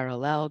 feet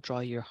parallel,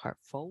 draw your heart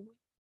forward.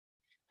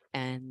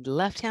 And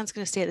left hand's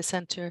going to stay at the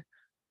center.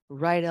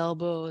 Right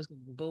elbow is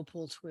going to bow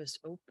pull twist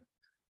open.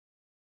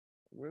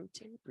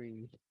 Rotate,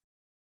 breathe.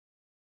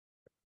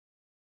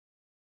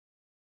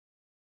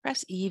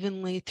 Press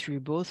evenly through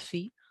both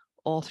feet,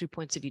 all 3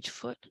 points of each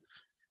foot.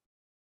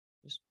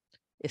 Just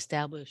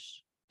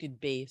establish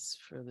good base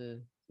for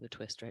the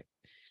twist, right?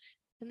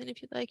 And then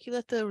if you'd like, you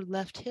let the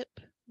left hip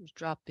just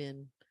drop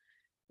in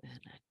and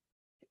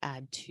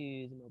add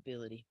to the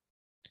mobility.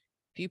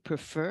 If you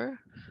prefer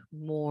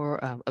more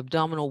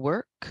abdominal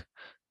work,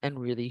 and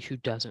really who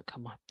doesn't,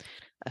 come on.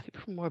 If you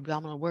prefer more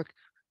abdominal work,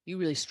 you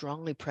really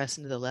strongly press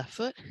into the left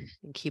foot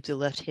and keep the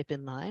left hip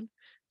in line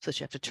so that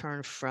you have to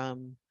turn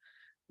from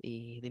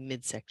the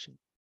midsection.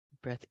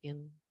 Breath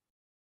in,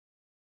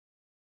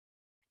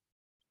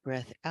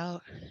 breath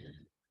out,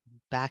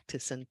 back to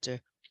center,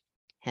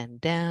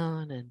 hand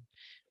down and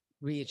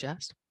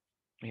readjust.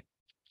 Right.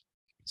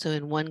 So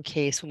in one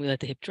case, when we let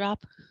the hip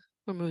drop,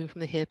 we're moving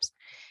from the hips,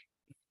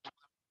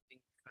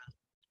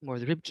 more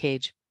the rib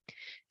cage.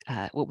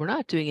 What we're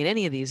not doing in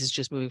any of these is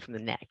just moving from the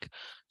neck.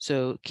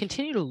 So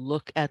continue to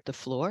look at the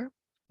floor,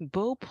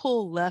 bow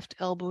pull left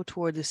elbow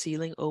toward the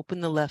ceiling,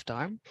 open the left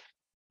arm.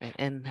 Right?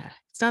 And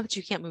it's not that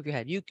you can't move your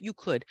head. You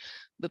could,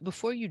 but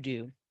before you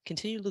do,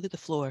 continue to look at the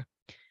floor.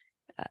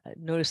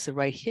 Notice the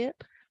right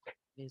hip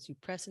as you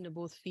press into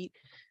both feet.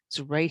 It's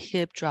the right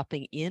hip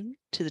dropping in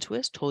to the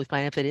twist. Totally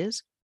fine if it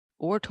is,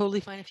 or totally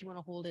fine if you want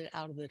to hold it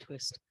out of the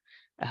twist.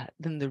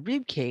 Then the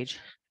rib cage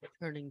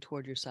turning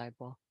toward your side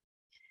wall,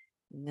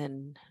 and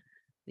then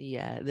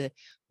the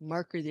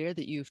marker there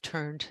that you've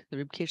turned the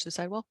rib cage to the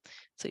side wall.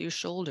 So your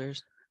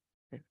shoulders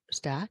are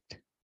stacked.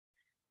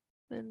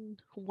 Then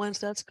once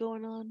that's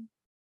going on,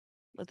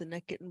 let the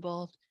neck get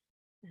involved.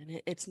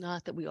 And it's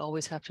not that we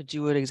always have to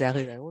do it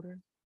exactly that order.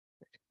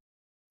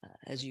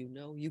 As you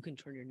know, you can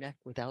turn your neck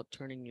without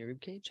turning your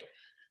rib cage,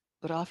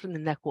 but often the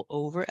neck will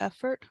over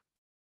effort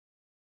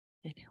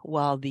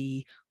while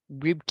the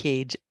rib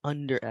cage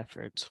under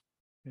efforts.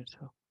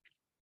 So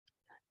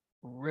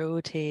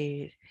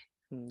rotate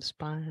the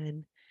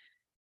spine.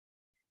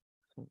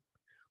 With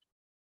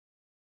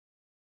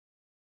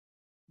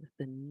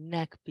the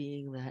neck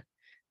being that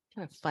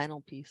kind of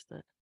final piece,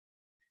 that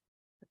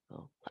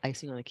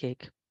icing on the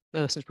cake.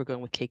 Oh, since we're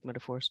going with cake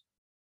metaphors.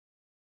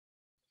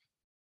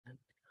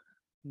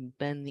 And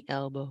bend the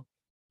elbow.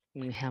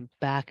 Bring your hand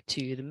back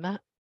to the mat.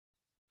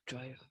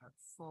 Draw your heart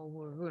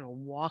forward. We're going to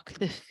walk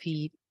the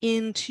feet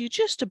into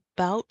just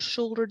about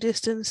shoulder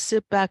distance.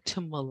 Sit back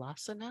to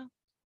Malasana.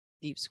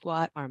 Deep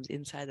squat, arms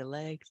inside the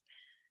legs.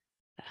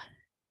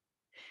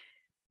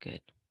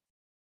 Good.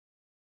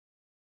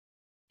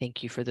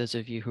 Thank you for those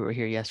of you who were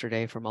here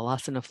yesterday for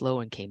Malasana Flow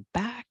and came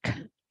back.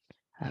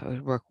 I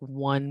would work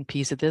one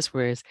piece of this,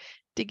 whereas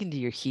dig into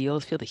your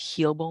heels, feel the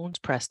heel bones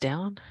press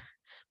down.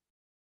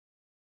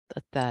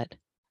 Let that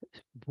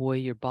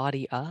buoy your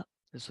body up.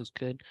 This was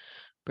good.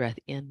 Breath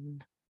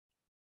in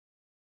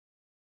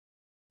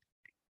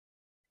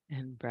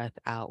and breath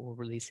out. We'll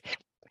release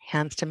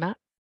hands to mat.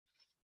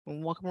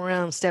 And walk them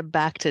around, step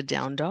back to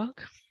down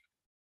dog.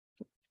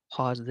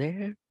 Pause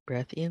there.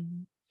 Breath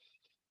in.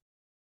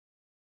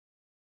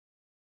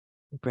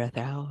 Breath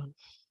out.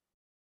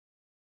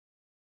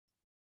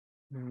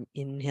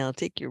 Inhale,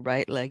 take your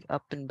right leg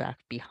up and back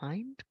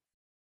behind.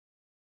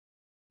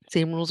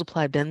 Same rules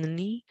apply. Bend the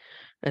knee.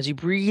 As you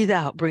breathe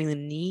out, bring the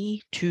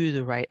knee to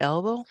the right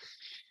elbow.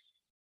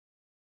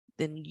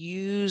 Then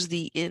use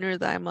the inner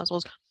thigh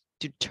muscles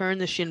to turn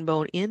the shin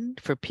bone in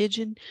for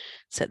pigeon.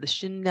 Set the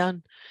shin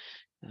down.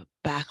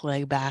 Back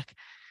leg back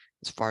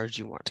as far as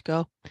you want to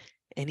go.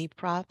 Any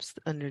props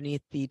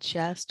underneath the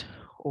chest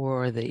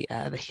or the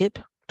hip,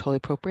 totally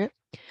appropriate.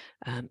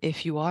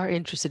 If you are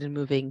interested in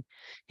moving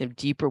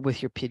deeper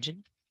with your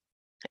pigeon,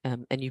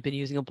 and you've been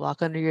using a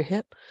block under your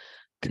hip,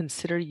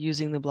 consider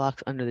using the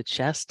blocks under the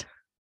chest,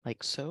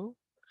 like so,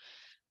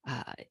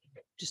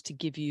 just to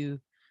give you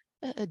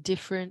a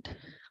different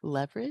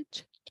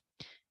leverage,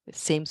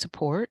 same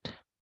support.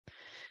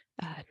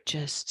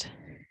 Just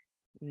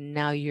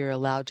now you're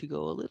allowed to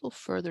go a little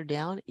further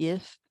down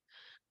if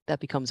that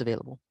becomes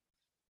available.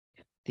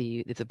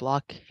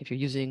 If you're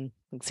using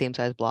the same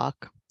size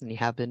block and you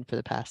have been for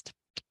the past,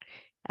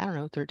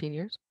 13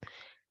 years,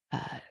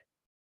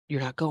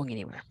 you're not going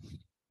anywhere,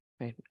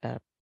 right?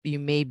 You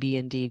may be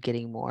indeed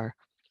getting more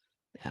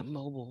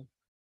mobile,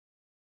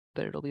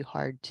 but it'll be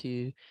hard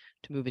to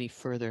move any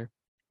further.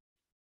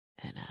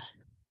 And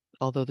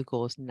although the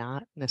goal is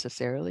not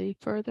necessarily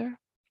further,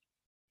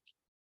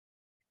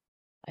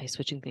 by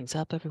switching things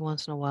up every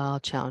once in a while,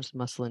 challenge the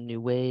muscle in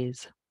new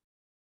ways,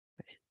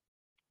 right?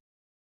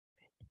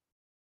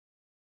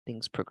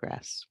 Things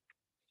progress.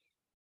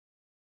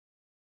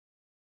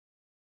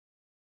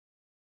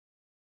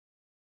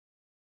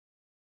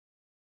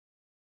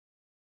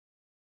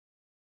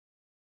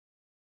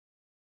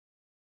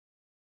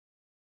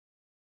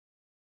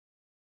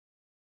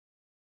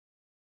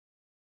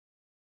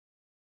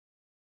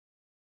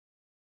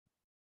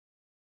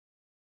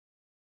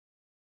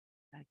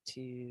 Back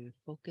to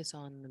focus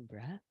on the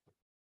breath.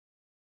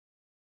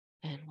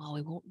 And while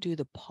we won't do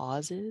the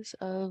pauses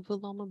of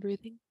Viloma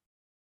breathing,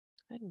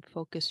 go ahead and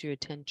focus your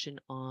attention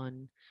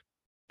on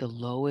the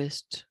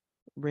lowest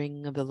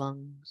ring of the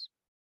lungs,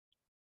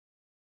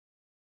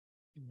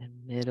 and then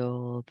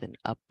middle, then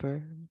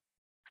upper,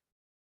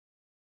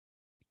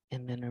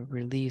 and then a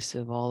release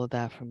of all of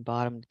that from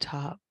bottom to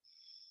top.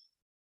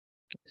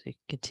 So you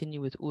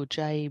continue with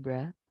Ujjayi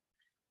breath,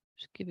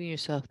 just giving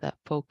yourself that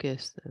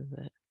focus of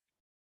that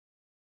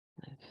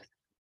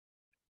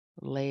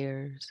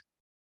layers,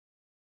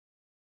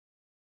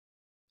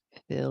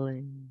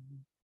 filling,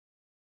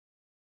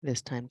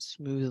 this time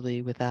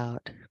smoothly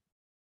without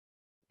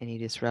any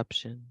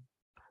disruption,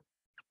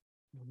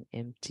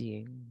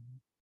 emptying,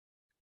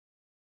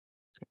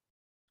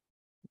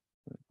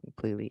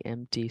 completely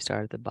empty,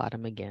 start at the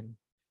bottom again.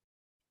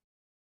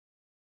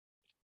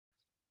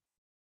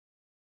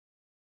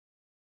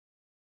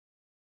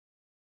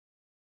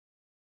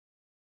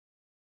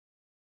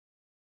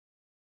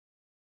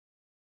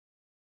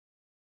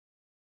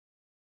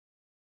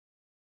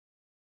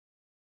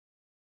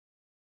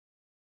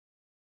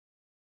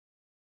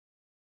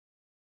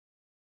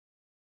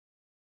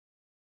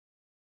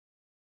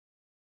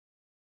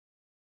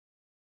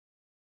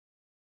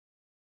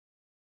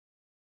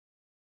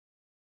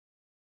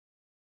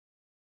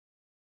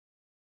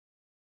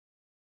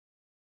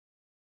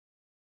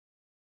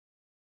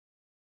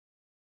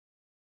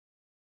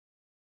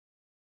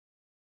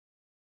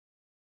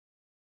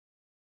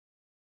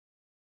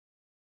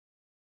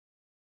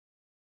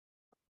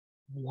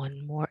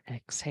 One more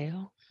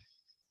exhale.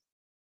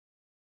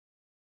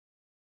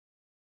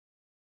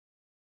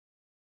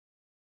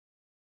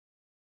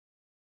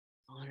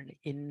 On an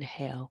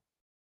inhale,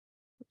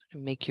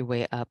 make your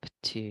way up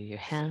to your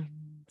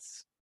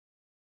hands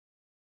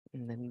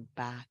and then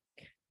back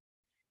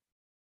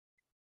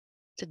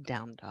to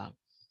down dog.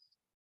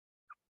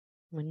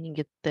 When you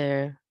get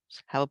there,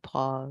 just have a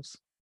pause.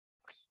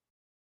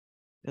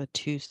 Go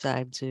two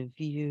sides of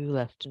you,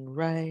 left and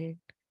right,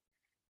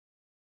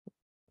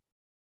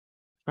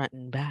 front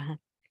and back,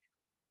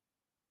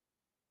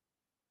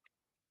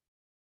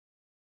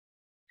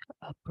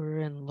 upper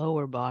and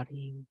lower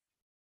body.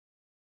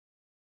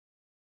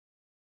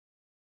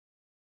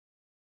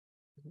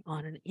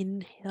 On an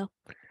inhale,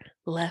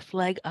 left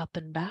leg up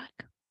and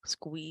back,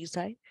 squeeze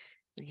tight,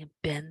 and you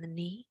bend the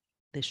knee.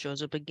 This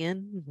shows up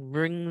again.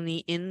 Bring the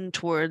knee in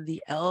toward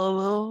the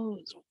elbow,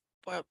 as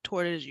far up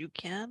toward it as you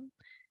can.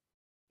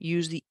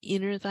 Use the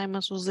inner thigh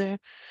muscles there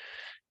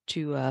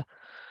to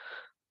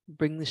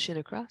bring the shin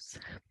across.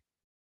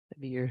 That'd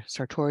be your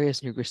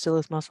sartorius and your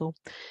gracilis muscle.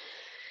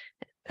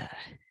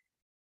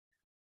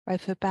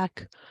 Right foot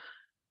back.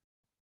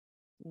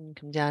 And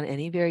come down.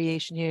 Any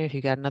variation here. If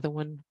you got another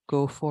one,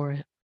 go for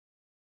it.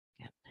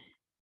 Yep.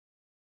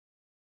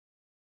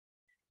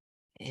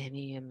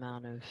 Any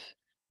amount of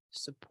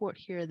support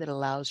here that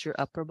allows your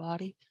upper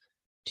body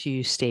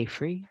to stay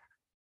free.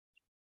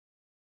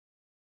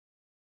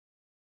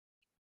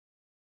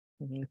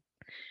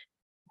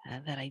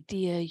 That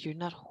idea, you're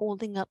not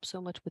holding up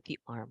so much with the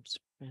arms.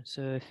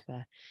 So if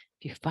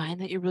you find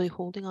that you're really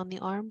holding on the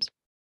arms,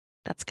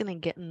 that's going to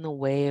get in the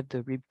way of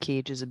the rib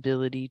cage's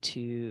ability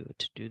to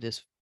do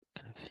this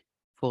kind of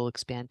full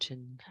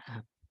expansion,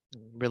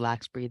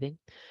 relaxed breathing.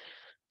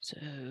 So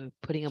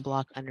putting a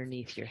block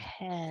underneath your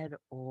head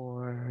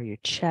or your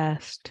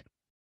chest,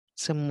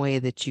 some way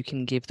that you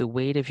can give the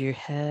weight of your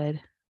head,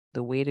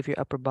 the weight of your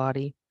upper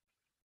body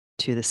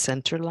to the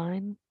center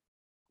line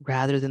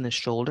rather than the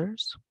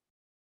shoulders.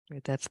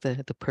 Right? That's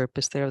the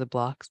purpose there of the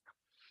blocks.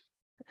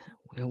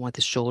 We don't want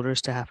the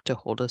shoulders to have to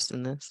hold us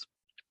in this.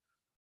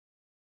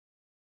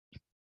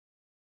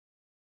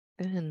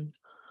 And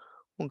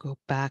we'll go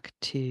back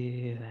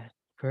to that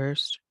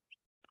first.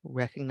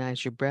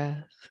 Recognize your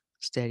breath,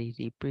 steady,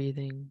 deep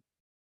breathing.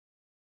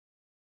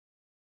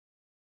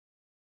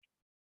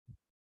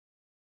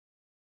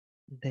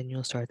 Then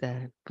you'll start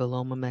that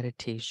Viloma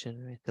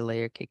meditation, right? The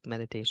layer cake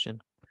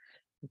meditation.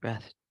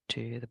 Breath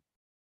to the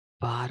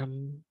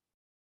bottom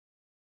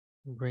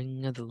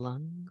ring of the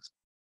lungs,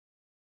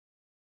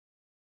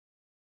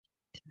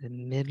 to the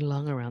mid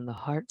lung around the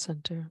heart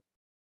center,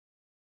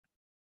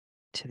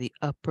 to the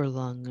upper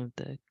lung of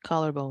the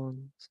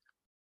collarbones,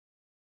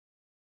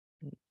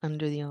 and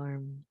under the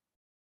arm.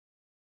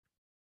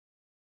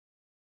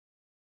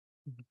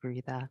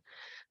 Breathe out.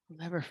 I'll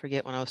never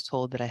forget when I was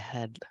told that I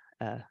had,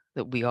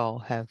 that we all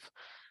have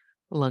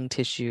lung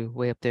tissue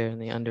way up there in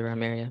the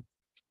underarm area.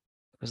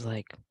 It was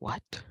like,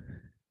 what?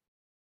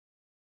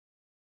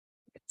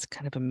 It's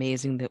kind of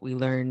amazing that we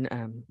learn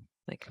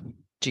like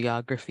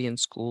geography in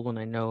school, and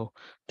I know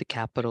the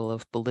capital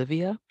of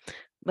Bolivia,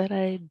 but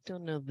I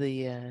don't know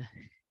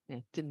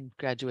didn't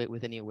graduate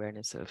with any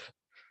awareness of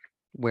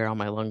where all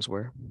my lungs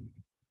were.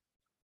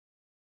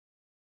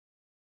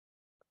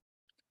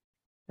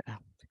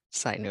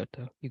 Side note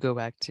though, you go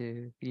back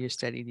to your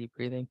steady deep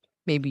breathing.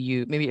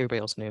 Maybe everybody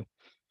else knew.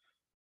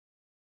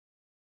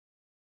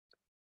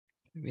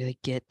 Really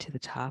get to the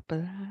top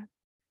of that.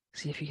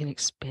 See if you can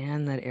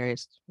expand that area.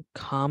 It's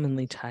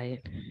commonly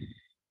tight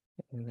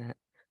in that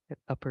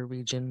upper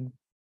region.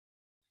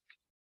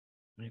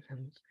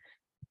 And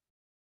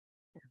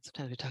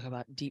sometimes we talk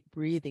about deep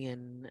breathing,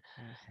 and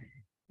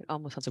it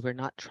almost sounds like we're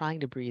not trying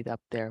to breathe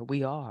up there.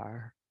 We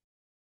are.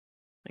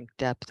 Like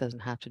depth doesn't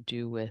have to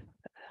do with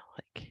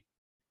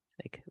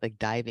like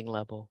diving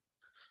level,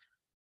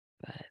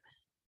 but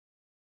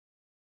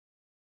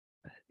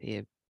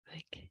the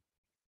like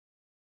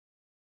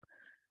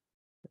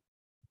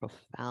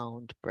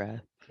profound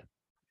breath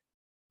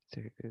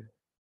through the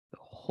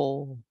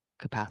whole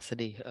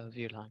capacity of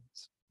your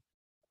lungs.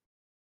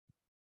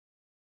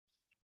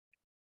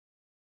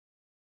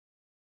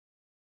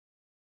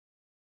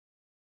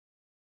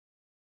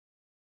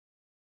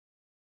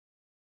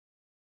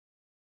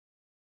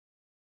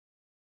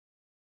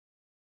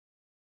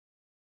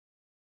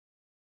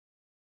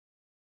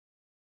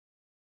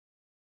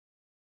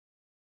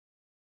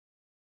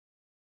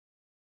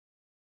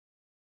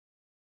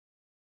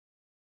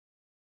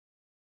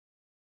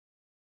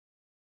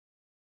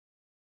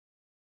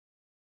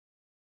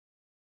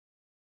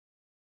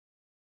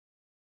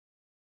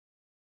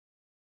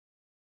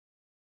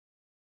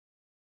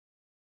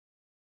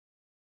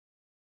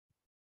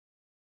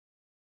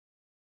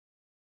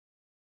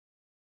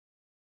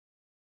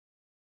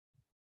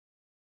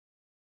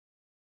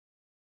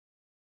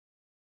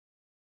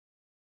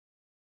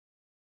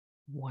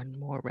 One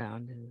more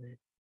round in it.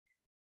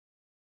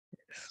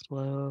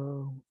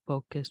 Slow,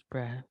 focused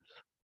breath.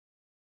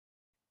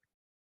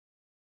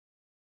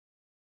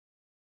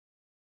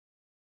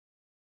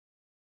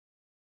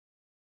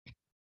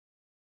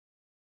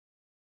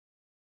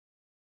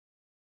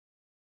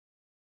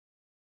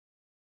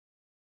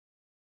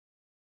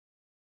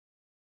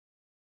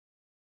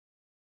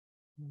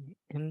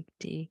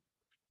 Empty.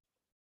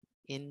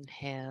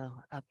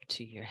 Inhale up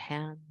to your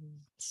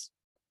hands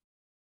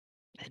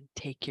and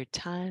take your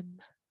time.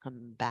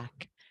 Come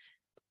back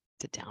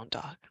to down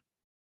dog.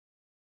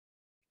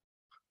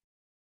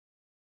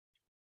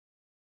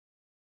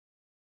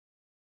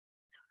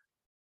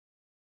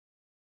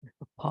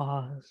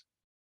 Pause.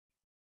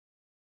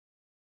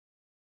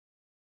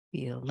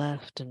 Feel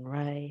left and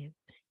right,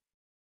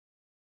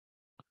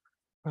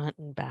 front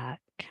and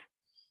back,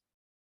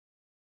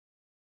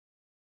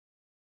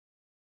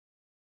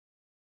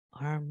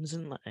 arms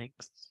and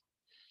legs,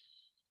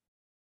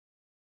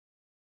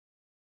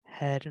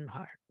 head and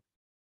heart.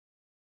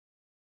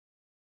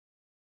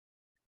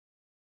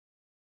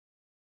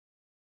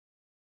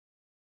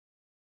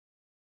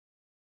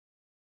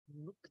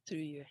 Look through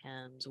your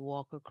hands,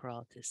 walk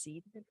across the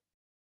seated.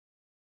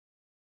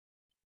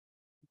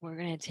 We're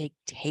going to take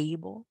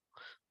table,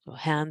 so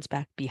hands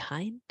back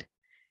behind.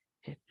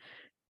 And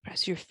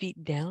press your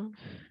feet down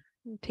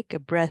and take a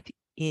breath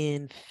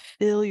in.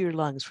 Fill your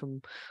lungs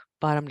from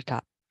bottom to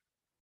top.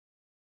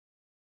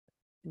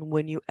 And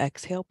when you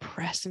exhale,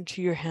 press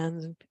into your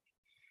hands and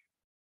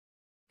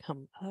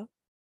come up.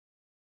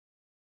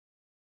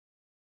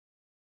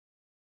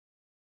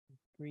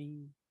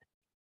 Breathe.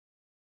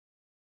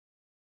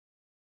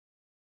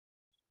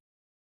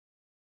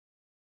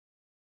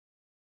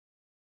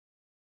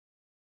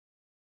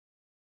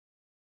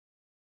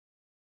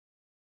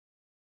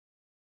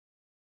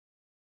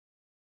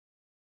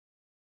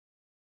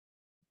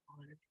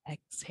 On an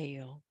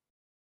exhale,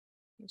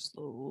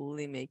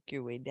 slowly make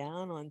your way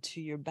down onto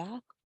your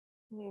back.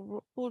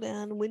 Roll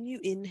down. When you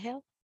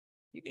inhale,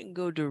 you can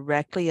go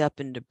directly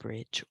up into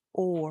bridge,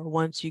 or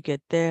once you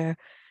get there,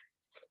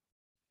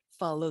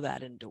 follow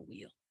that into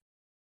wheel.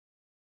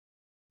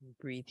 And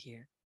breathe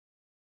here.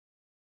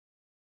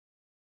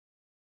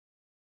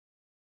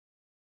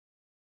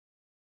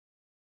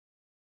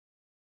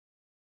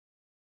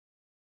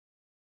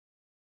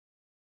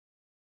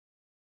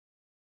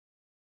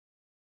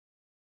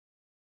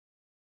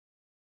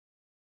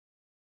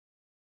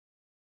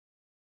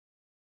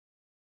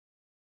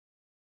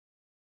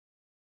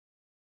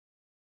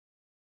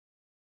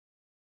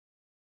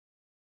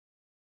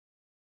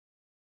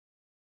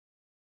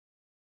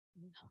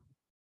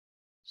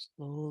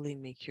 Slowly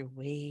make your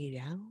way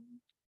down.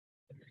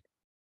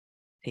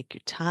 Take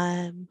your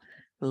time,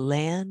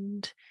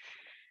 land,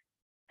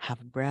 have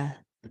a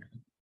breath.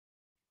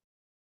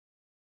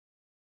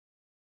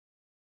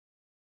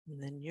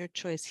 And then your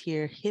choice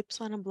here,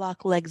 hips on a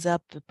block, legs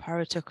up,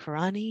 Viparita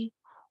Karani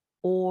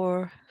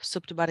or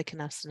Supta Baddha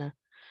Konasana.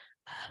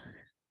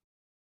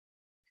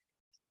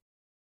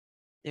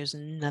 There's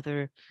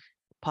another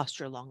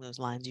posture along those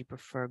lines you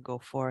prefer, go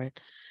for it.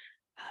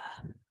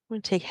 I'm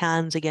going to take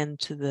hands again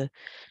to the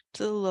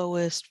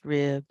lowest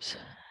ribs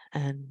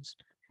and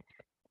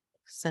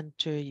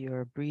center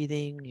your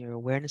breathing, your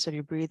awareness of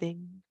your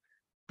breathing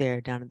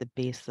there down at the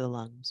base of the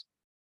lungs.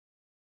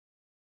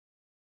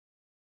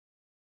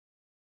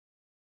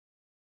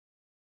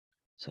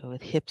 So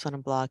with hips on a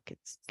block,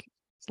 it's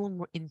a little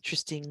more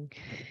interesting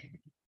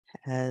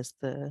as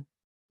the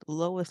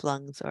lowest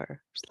lungs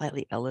are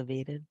slightly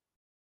elevated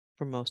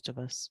for most of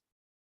us,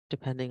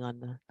 depending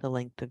on the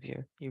length of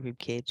your rib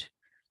cage.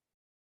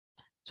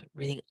 So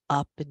breathing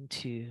up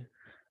into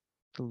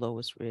the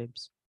lowest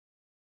ribs,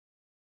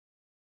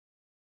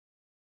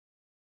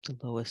 the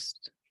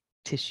lowest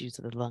tissues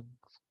of the lungs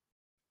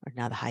are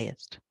now the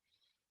highest.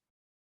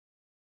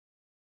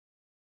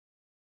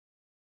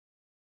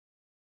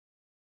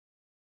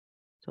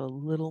 So a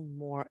little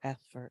more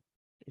effort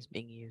is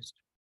being used.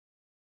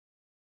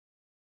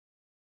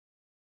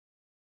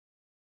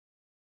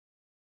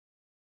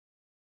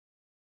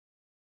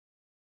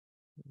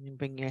 And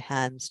bring your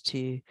hands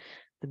to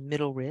the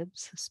middle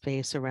ribs,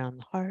 space around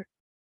the heart.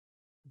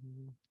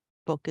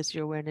 Focus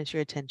your awareness,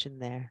 your attention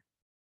there.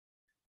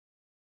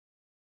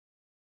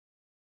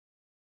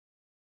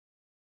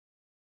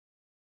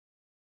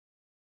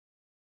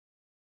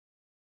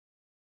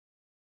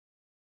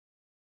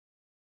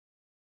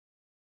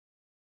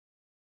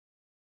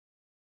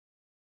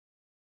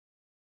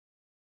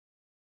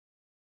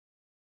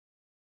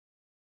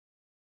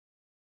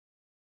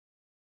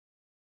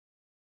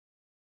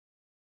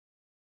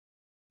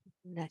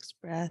 Next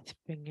breath,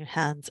 bring your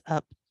hands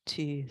up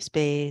to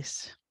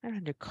space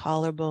around your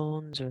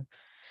collarbones or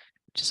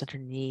just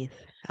underneath,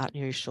 out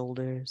near your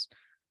shoulders.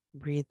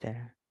 Breathe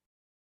there.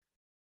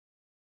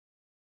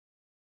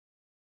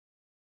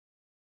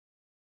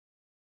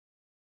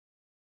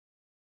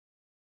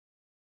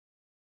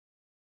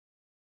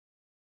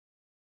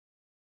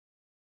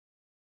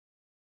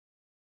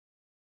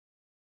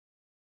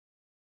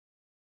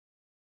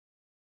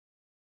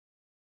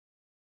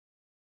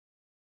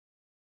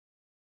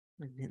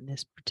 And in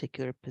this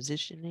particular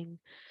positioning,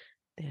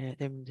 there's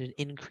an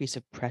increase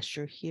of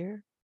pressure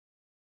here.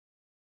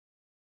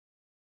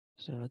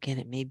 So again,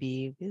 it may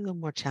be a little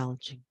more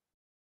challenging.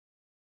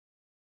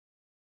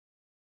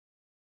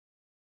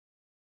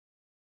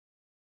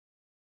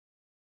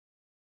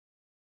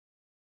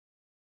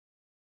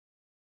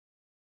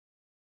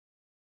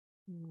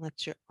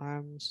 Let your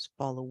arms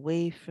fall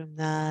away from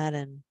that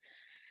and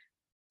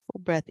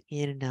full breath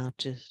in and out,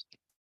 just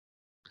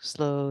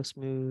slow,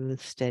 smooth,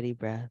 steady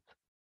breath.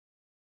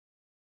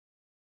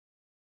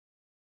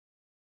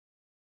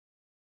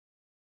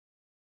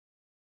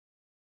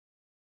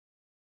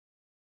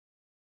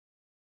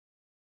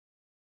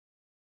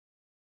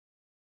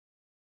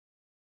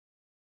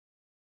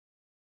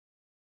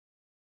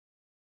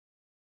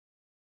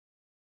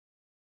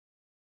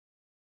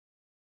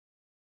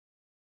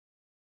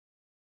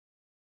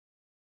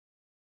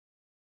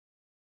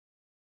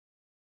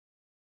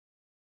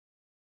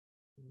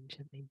 And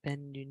gently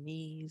bend your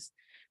knees,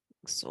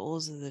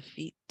 soles of the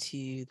feet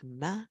to the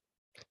mat.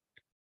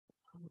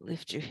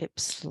 Lift your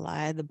hips,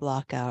 slide the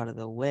block out of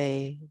the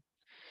way.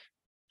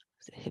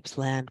 The hips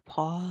land,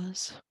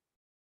 pause.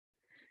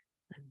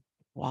 And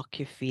walk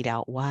your feet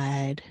out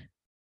wide.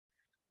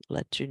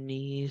 Let your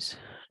knees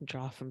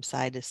draw from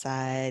side to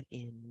side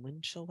in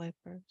windshield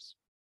wipers.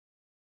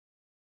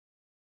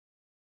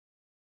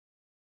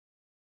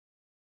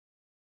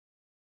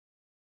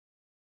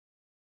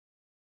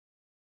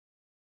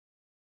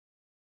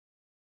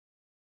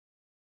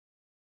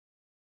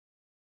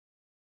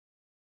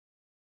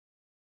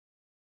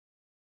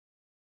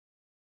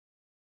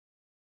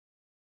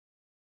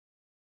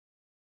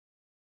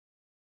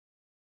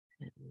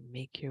 And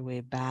make your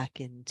way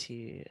back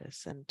into a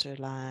center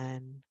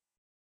line.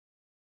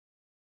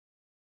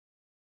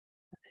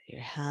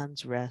 Your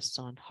hands rest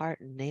on heart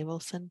and navel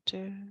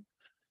center.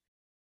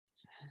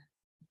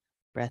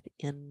 Breath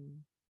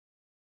in.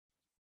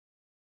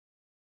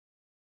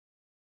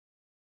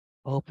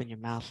 Open your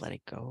mouth, let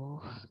it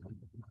go.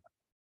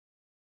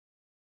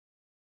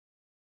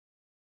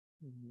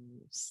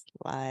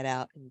 Slide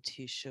out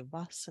into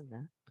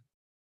Shavasana.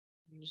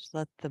 And just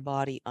let the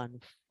body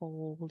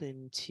unfold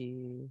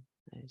into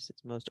its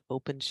most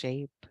open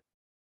shape.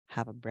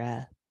 Have a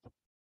breath.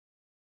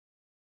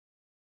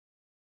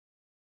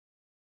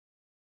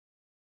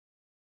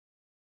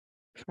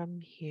 From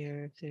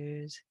here, if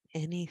there's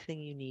anything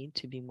you need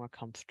to be more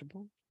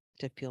comfortable,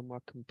 to feel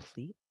more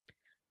complete,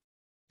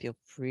 feel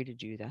free to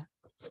do that.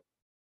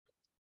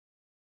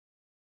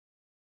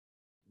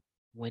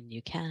 When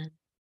you can,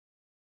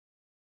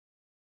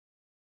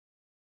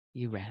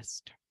 you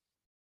rest.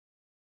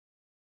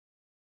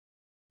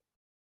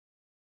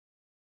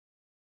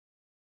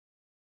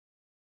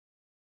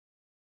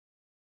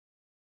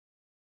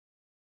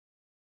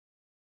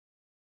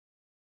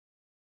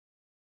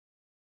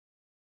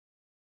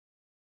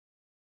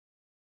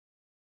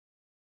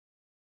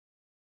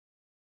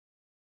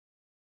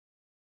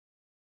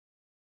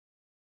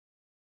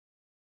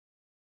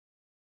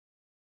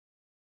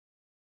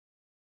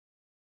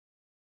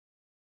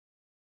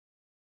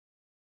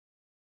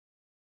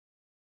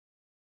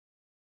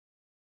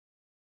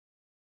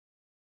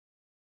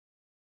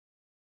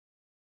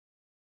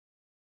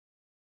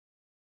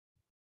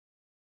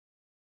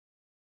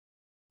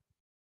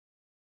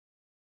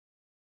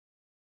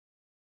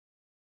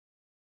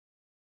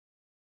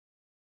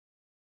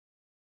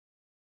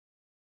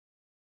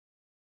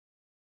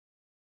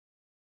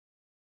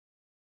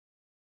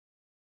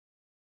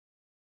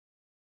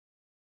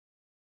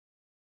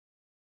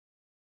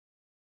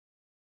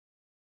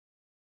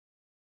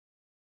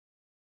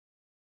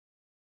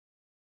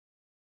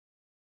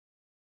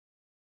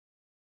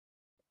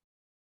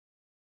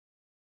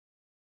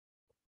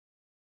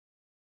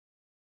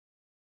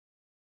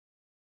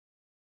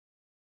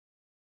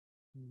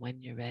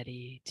 When you're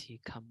ready to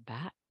come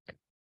back,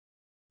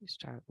 you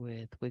start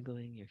with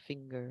wiggling your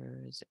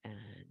fingers and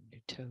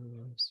your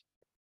toes.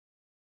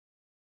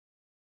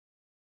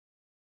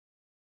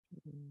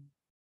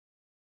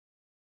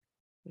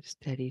 A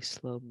steady,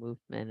 slow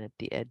movement at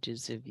the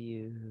edges of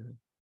you.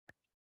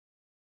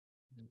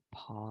 And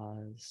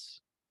pause.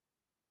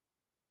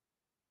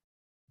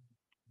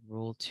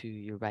 Roll to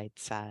your right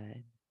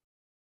side.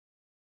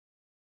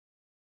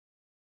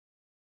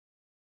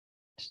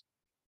 Just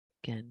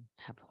again,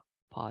 have a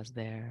pause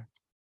there.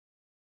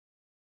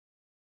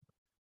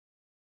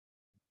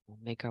 We'll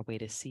make our way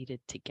to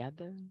seated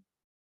together.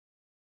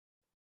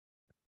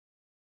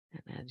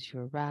 And as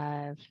you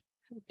arrive,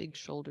 have a big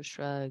shoulder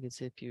shrug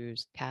as if you're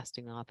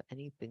casting off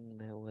anything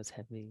that was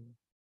heavy.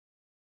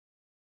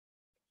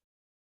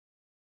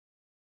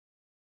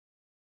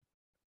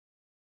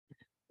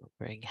 We'll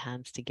bring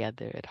hands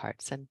together at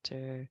heart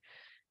center.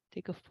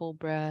 Take a full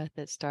breath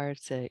that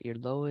starts at your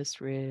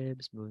lowest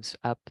ribs, moves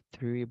up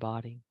through your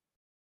body.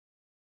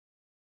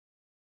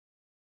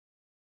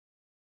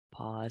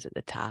 Pause at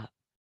the top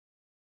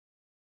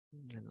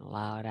and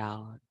allow it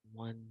out.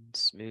 One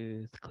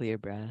smooth, clear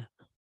breath.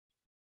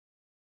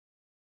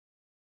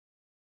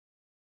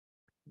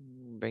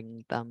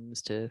 Bring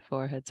thumbs to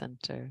forehead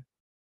center.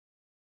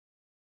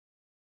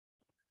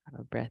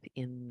 Have a breath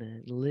in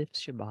that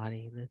lifts your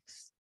body,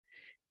 lifts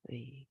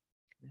the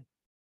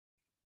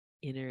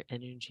inner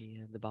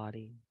energy of the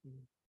body,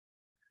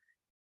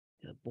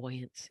 the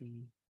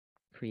buoyancy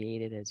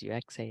created as you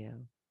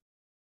exhale.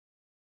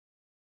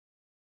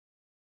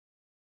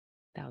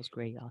 That was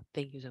great, y'all.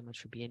 Thank you so much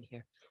for being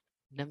here.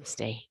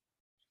 Namaste.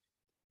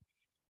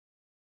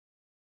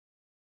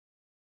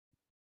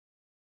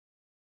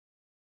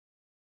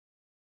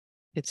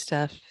 Good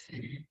stuff.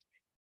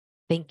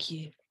 Thank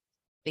you.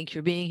 Thank you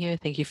for being here.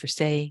 Thank you for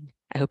staying.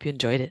 I hope you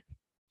enjoyed it.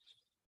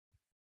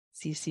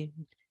 See you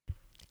soon.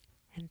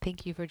 And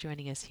thank you for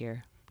joining us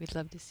here. We'd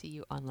love to see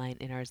you online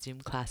in our Zoom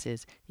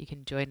classes. You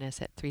can join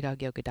us at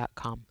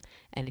 3dogyoga.com.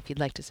 And if you'd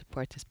like to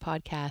support this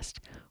podcast,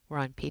 we're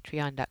on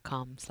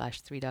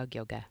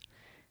patreon.com/3dogyoga.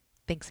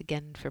 Thanks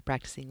again for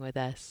practicing with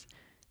us.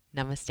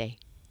 Namaste.